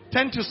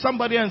 Turn to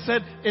somebody and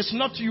said, it's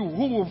not you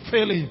who will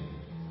fail him.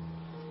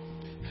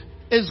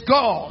 It's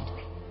God.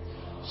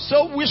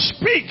 So we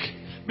speak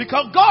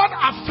because God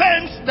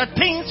affirms the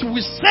things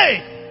we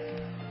say.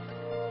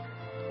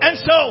 And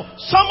so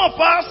some of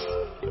us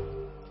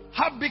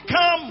have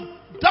become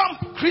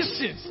dumb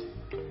Christians.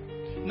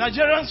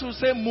 Nigerians will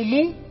say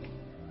mumu.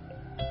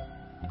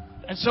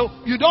 And so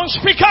you don't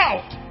speak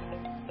out.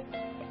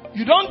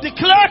 You don't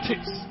declare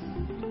things.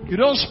 You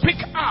don't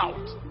speak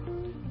out.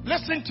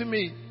 Listen to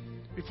me.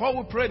 Before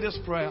we pray this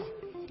prayer,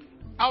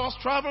 I was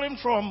traveling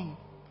from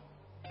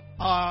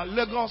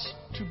Lagos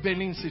to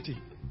Benin City,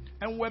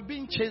 and we're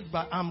being chased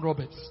by armed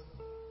robbers.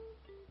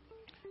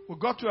 We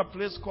got to a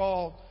place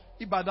called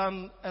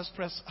Ibadan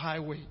Express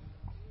Highway,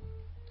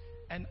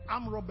 and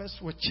armed robbers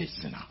were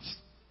chasing us.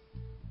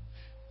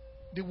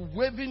 They were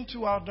waving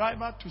to our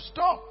driver to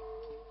stop.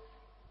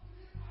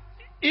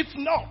 If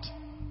not,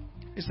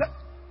 he said,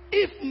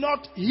 if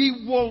not,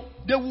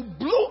 they will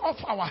blow off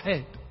our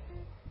head.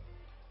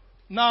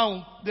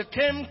 Now, they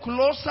came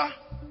closer.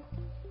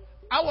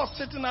 I was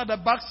sitting at the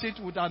back seat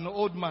with an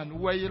old man.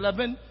 We were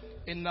 11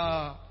 in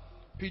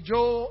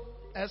Peugeot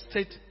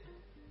Estate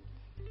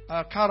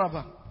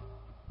caravan.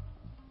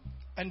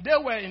 And they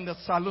were in the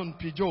saloon,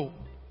 Peugeot.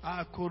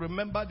 I could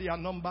remember their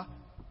number.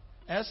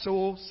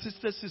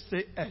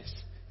 SO6060S.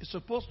 It's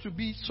supposed to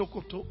be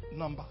Sokoto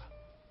number.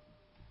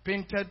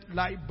 Painted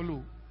light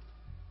blue.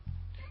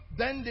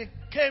 Then they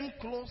came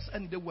close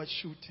and they were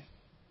shooting.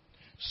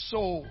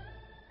 So,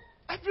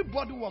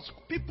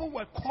 people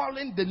were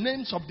calling the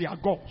names of their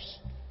gods.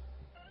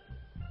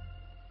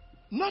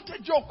 Not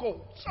a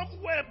joke,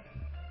 somewhere.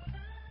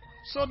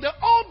 So the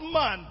old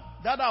man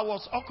that I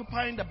was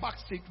occupying the back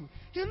seat with,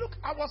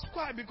 I was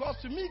quiet because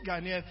to me,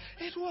 Ghanaian,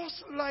 it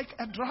was like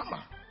a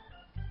drama.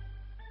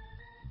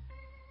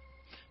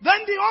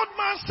 Then the old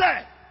man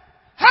said,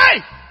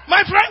 hey,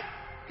 my friend,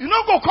 you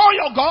not go call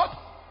your God?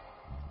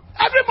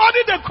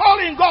 Everybody they call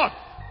in God.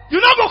 You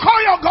not go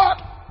call your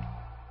God?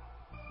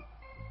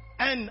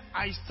 And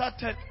I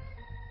started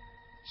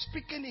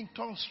speaking in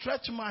tongues,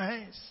 stretch my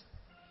hands.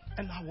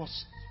 And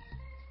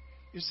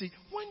you see,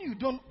 when you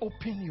don't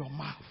open your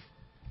mouth,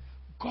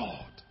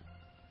 God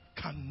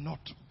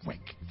cannot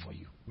work for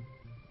you.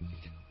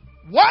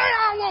 While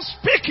I was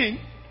speaking,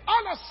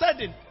 all of a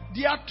sudden,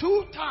 there are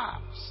 2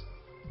 times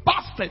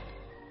busted.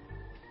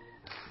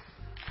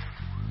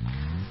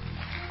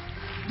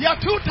 There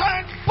are 2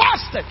 times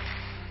busted.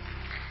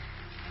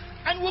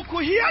 And we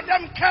could hear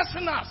them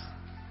cursing us.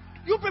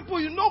 You people,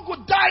 you know,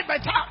 could die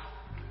better.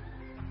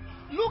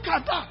 Look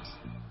at that.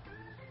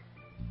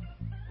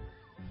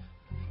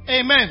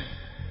 Amen.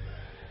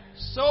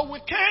 So we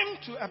came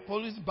to a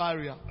police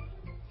barrier.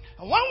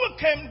 And when we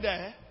came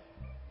there,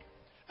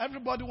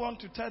 everybody wanted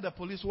to tell the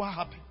police what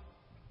happened.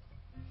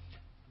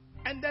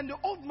 And then the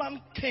old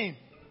man came.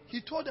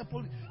 He told the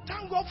police,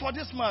 thank God for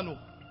this man. Oh.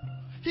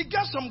 He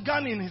got some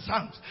gun in his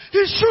hands.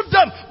 He shoot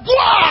them.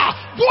 Gua!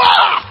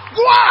 Gua!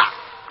 Gua!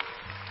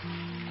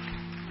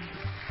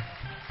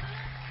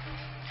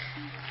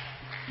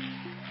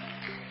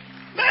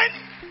 Then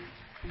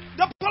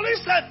the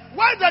police said,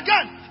 where's the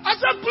gun? I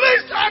said,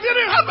 please, I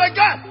didn't have a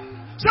gun.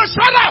 He said,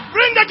 shut up,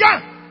 bring the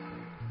gun.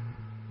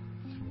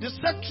 They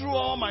said through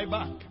all my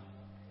back.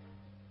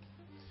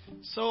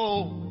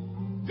 So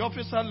the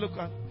officer looked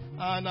at,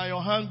 and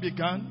your hand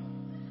began.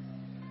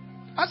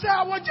 I said,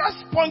 I was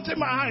just pointing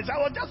my eyes. I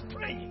was just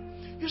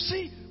praying. You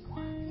see,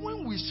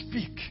 when we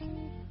speak,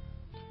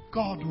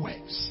 God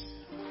works.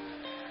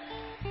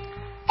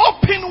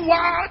 Open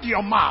wide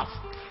your mouth.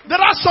 There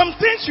are some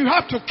things you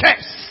have to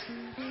curse.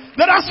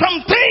 There are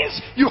some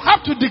things you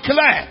have to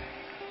declare.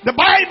 The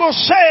Bible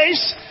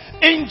says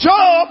in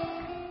Job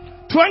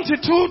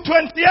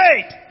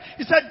 22:28,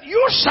 it said,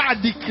 you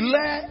shall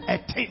declare a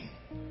thing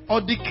or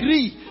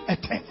decree a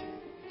thing,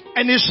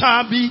 and it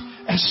shall be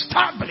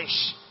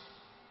established.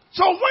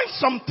 So when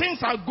some things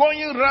are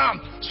going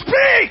around,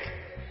 speak.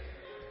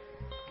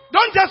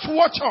 Don't just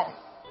watch on.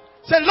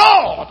 Say,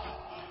 Lord,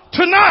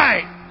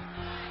 tonight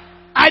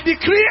I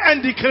decree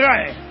and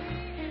declare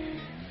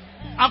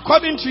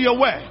according to your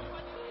word.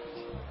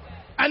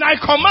 And I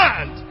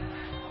command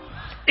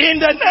in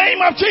the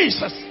name of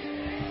Jesus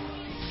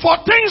for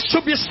things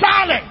to be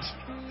silent,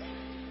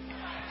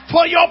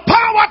 for your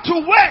power to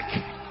work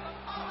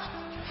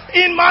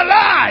in my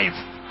life.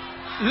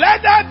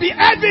 Let there be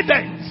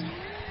evidence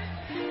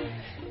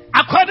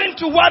according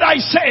to what I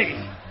say.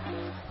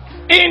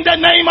 In the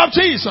name of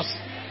Jesus.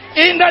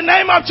 In the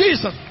name of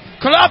Jesus.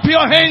 Clap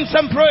your hands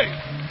and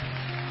pray.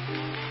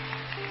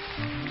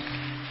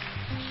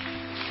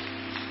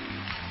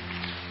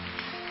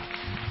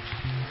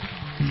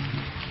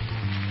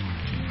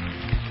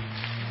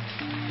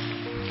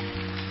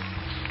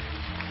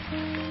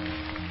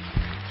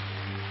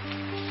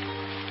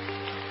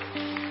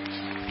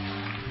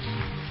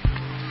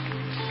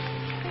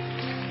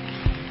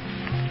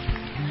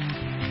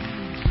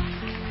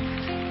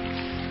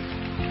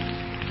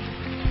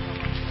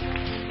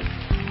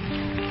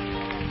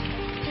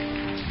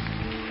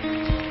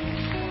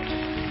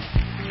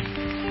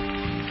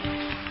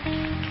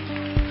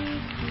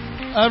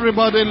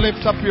 Everybody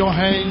lift up your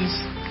hands.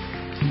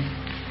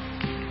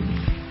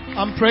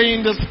 I'm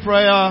praying this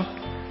prayer,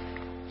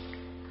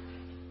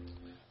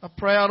 a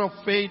prayer of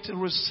faith.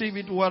 Receive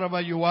it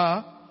wherever you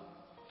are.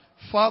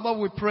 Father,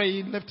 we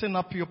pray, lifting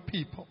up your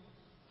people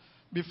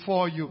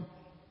before you.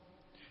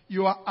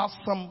 You are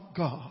awesome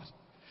God,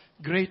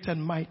 great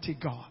and mighty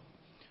God.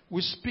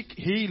 We speak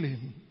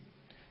healing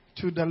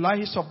to the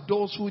lives of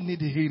those who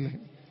need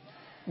healing.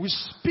 We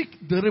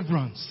speak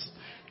deliverance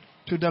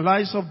to the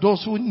lives of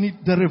those who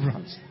need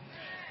deliverance.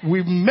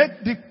 We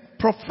make the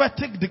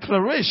prophetic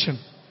declaration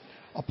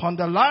upon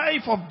the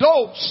life of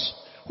those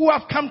who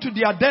have come to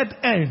their dead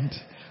end.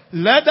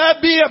 Let there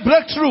be a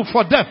breakthrough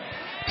for them.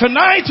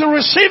 Tonight,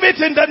 receive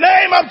it in the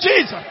name of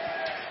Jesus.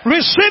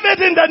 Receive it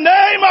in the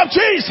name of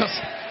Jesus.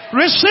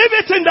 Receive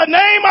it in the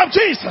name of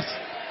Jesus.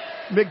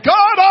 May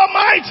God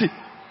Almighty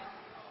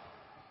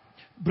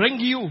bring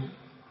you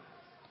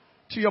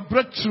to your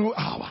breakthrough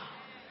hour.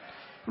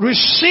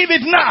 Receive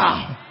it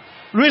now.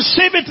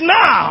 Receive it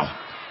now.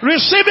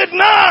 Receive it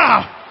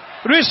now.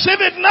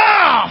 Receive it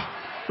now.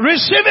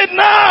 Receive it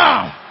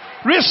now.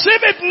 Receive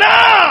it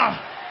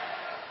now.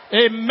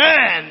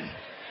 Amen.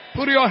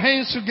 Put your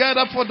hands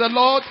together for the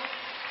Lord.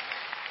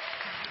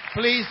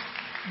 Please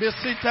be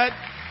seated.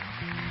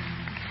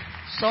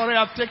 Sorry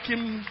I've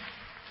taken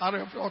out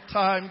of your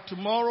time.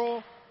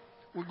 Tomorrow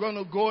we're going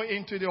to go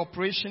into the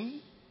operation.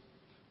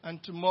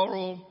 And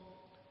tomorrow,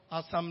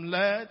 as I'm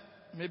led,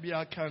 maybe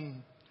I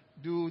can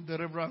do the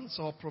reverence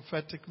or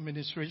prophetic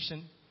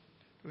ministration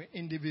to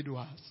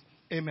individuals.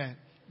 Amen.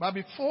 But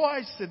before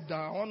I sit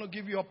down, I want to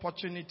give you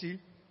opportunity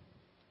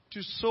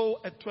to sow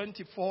a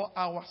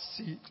 24-hour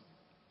seed.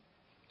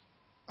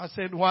 I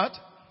said what?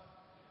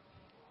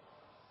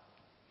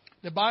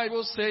 The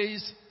Bible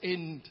says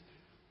in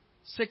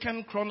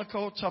 2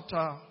 Chronicles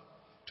chapter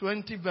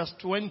 20 verse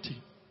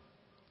 20,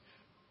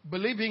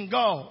 believe in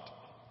God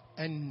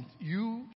and you